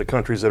relationships with the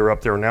countries that are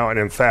up there now, and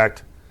in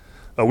fact,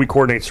 we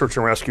coordinate search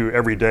and rescue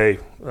every day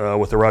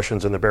with the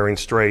Russians in the Bering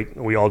Strait.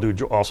 We all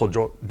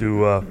also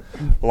do a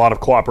lot of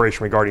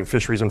cooperation regarding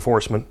fisheries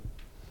enforcement.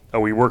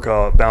 We work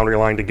a boundary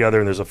line together,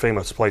 and there's a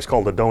famous place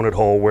called the Donut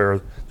Hole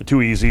where the two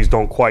EZs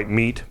don't quite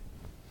meet.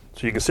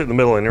 So you can sit in the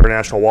middle of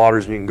international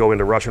waters, and you can go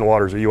into Russian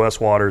waters or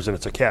U.S. waters, and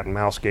it's a cat and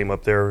mouse game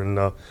up there. And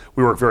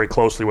we work very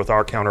closely with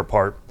our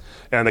counterpart.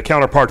 And the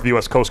counterpart to the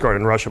U.S. Coast Guard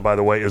in Russia, by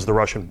the way, is the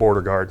Russian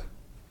Border Guard.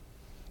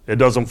 It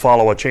doesn't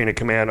follow a chain of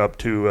command up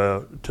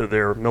to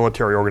their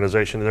military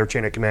organization. Their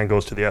chain of command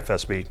goes to the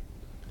FSB,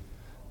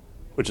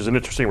 which is an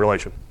interesting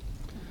relation.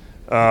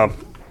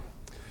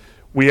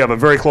 We have a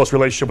very close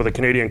relationship with the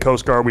Canadian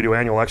Coast Guard. We do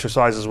annual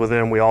exercises with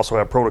them. We also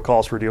have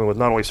protocols for dealing with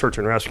not only search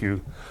and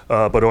rescue,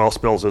 but oil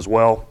spills as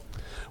well.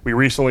 We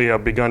recently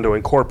have begun to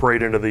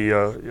incorporate into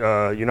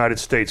the United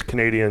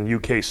States-Canadian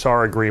UK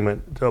SAR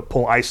agreement to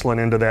pull Iceland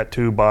into that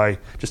too by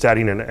just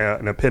adding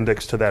an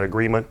appendix to that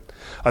agreement.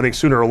 I think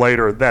sooner or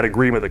later that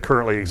agreement that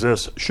currently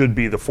exists should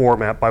be the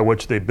format by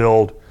which they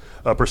build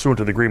pursuant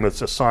to the agreements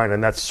that's signed,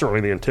 and that's certainly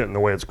the intent and the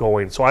way it's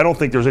going. So I don't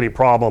think there's any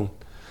problem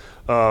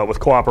with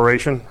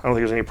cooperation. I don't think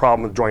there's any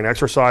problem with joint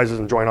exercises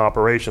and joint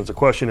operations. The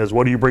question is,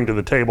 what do you bring to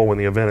the table when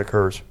the event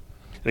occurs?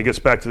 And it gets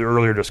back to the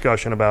earlier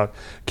discussion about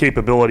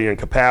capability and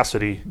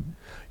capacity,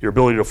 your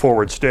ability to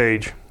forward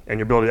stage, and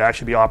your ability to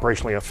actually be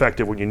operationally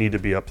effective when you need to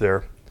be up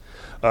there.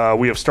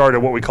 We have started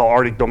what we call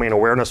Arctic domain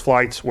awareness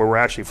flights, where we're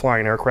actually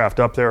flying aircraft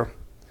up there.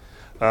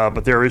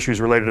 But there are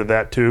issues related to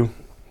that too.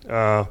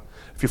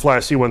 If you fly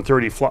a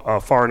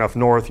C-130 far enough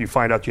north, you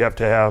find out you have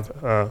to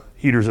have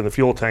heaters in the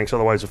fuel tanks,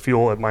 otherwise the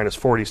fuel at minus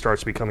 40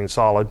 starts becoming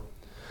solid.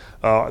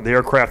 The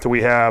aircraft that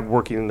we have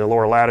working in the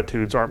lower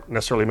latitudes aren't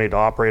necessarily made to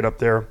operate up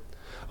there.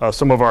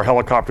 Some of our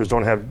helicopters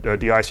don't have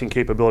de-icing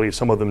capability.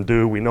 Some of them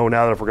do. We know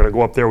now that if we're going to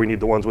go up there, we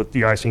need the ones with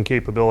de-icing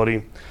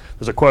capability.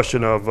 There's a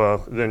question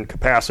of then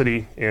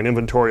capacity and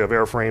inventory of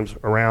airframes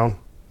around.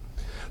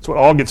 So it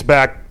all gets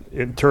back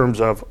in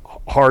terms of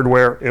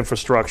hardware,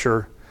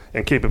 infrastructure,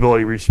 and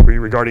capability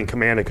regarding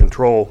command and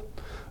control.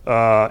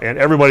 And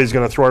everybody's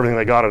going to throw everything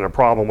they got at a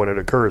problem when it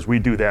occurs. We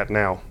do that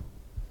now.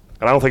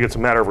 And I don't think it's a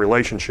matter of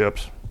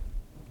relationships,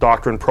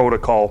 doctrine,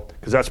 protocol,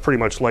 because that's pretty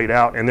much laid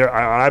out. And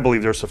I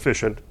believe there's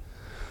sufficient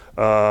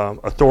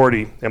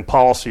authority and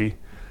policy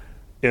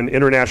in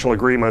international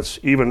agreements,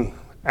 even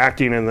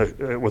acting in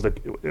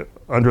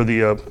under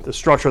the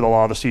structure of the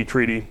law of the sea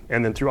treaty,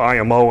 and then through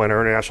IMO and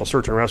our international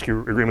search and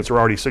rescue agreements are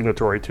already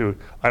signatory to.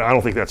 I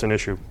don't think that's an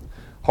issue.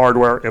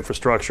 Hardware,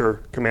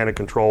 infrastructure, command and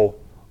control,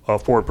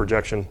 forward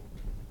projection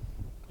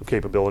of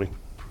capability.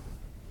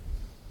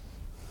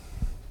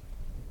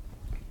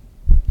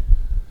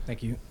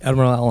 Thank you.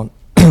 Admiral Allen,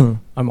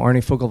 I'm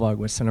Arnie Fogelvog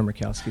with Senator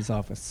Murkowski's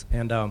office,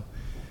 and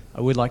I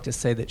would like to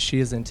say that she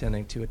is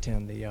intending to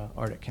attend the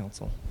Arctic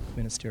Council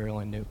Ministerial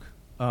in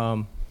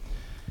Nuuk.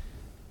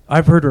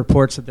 I've heard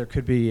reports that there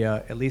could be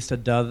at least a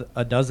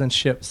dozen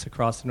ships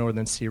across the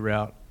Northern Sea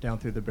route down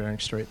through the Bering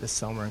Strait this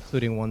summer,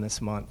 including one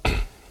this month,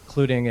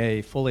 including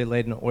a fully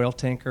laden oil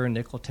tanker,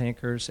 nickel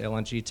tankers,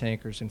 LNG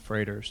tankers, and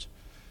freighters.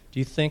 Do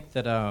you think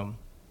that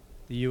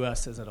the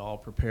U.S. is at all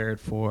prepared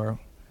for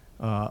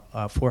a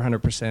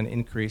 400%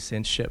 increase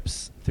in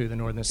ships through the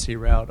Northern Sea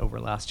route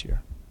over last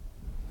year?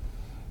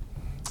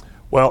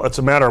 Well, it's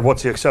a matter of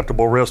what's the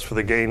acceptable risk for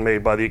the gain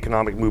made by the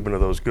economic movement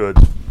of those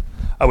goods.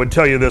 I would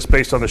tell you this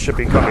based on the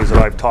shipping companies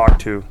that I've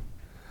talked to.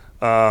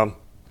 A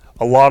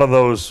lot of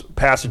those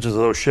passages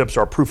of those ships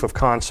are proof of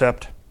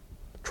concept,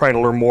 trying to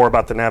learn more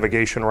about the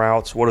navigation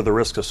routes, what are the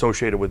risks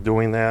associated with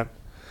doing that.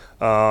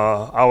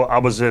 I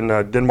was in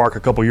Denmark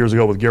a couple years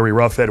ago with Gary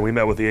Ruffhead, and we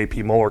met with the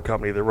A.P. Moller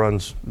company that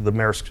runs the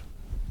Maersk,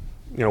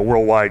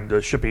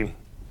 worldwide shipping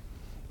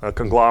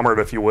conglomerate,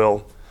 if you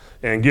will.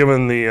 And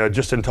given the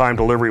just-in-time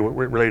delivery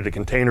related to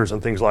containers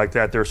and things like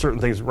that, there are certain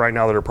things right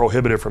now that are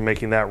prohibited from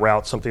making that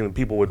route something that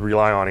people would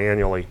rely on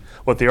annually.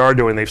 What they are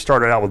doing, they've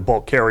started out with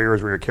bulk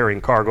carriers where you're carrying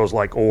cargoes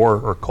like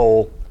ore or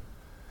coal.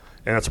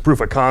 And it's a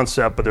proof of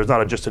concept, but there's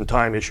not a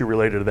just-in-time issue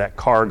related to that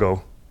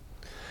cargo.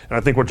 And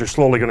I think what you're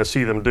slowly going to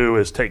see them do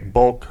is take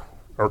bulk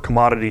or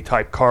commodity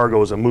type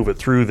cargoes and move it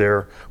through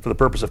there for the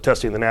purpose of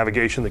testing the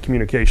navigation, the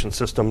communication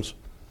systems,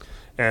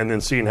 and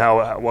then seeing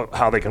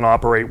how they can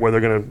operate,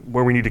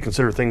 where we need to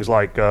consider things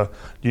like do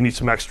you need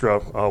some extra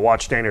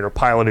watch standing or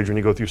pilotage when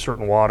you go through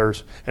certain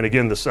waters. And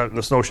again, this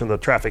notion of the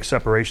traffic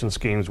separation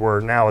schemes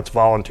where now it's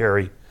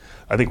voluntary.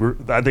 I think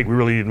we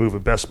really need to move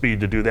at best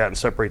speed to do that and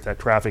separate that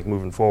traffic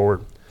moving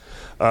forward.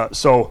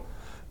 So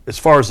as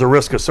far as the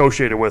risk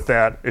associated with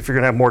that, if you're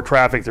going to have more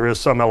traffic, there is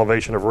some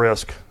elevation of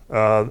risk.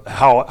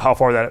 How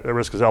far that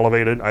risk is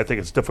elevated, I think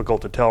it's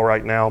difficult to tell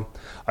right now.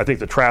 I think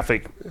the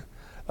traffic,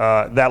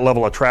 that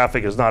level of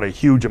traffic is not a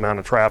huge amount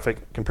of traffic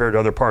compared to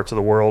other parts of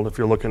the world. If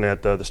you're looking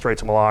at the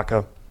Straits of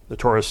Malacca, the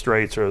Torres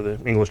Straits, or the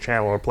English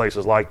Channel, or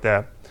places like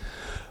that,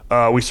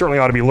 we certainly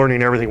ought to be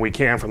learning everything we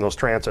can from those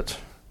transits.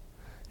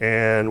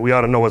 And we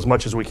ought to know as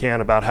much as we can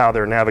about how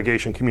their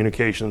navigation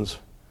communications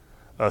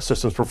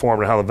systems perform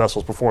and how the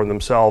vessels perform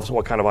themselves.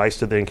 What kind of ice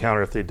did they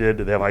encounter? If they did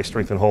they have ice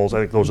strengthened hulls? I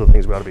think those are the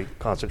things we ought to be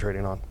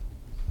concentrating on.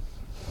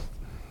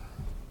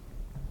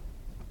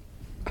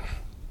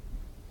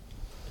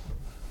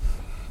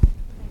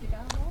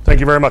 Thank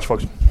you very much,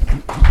 folks.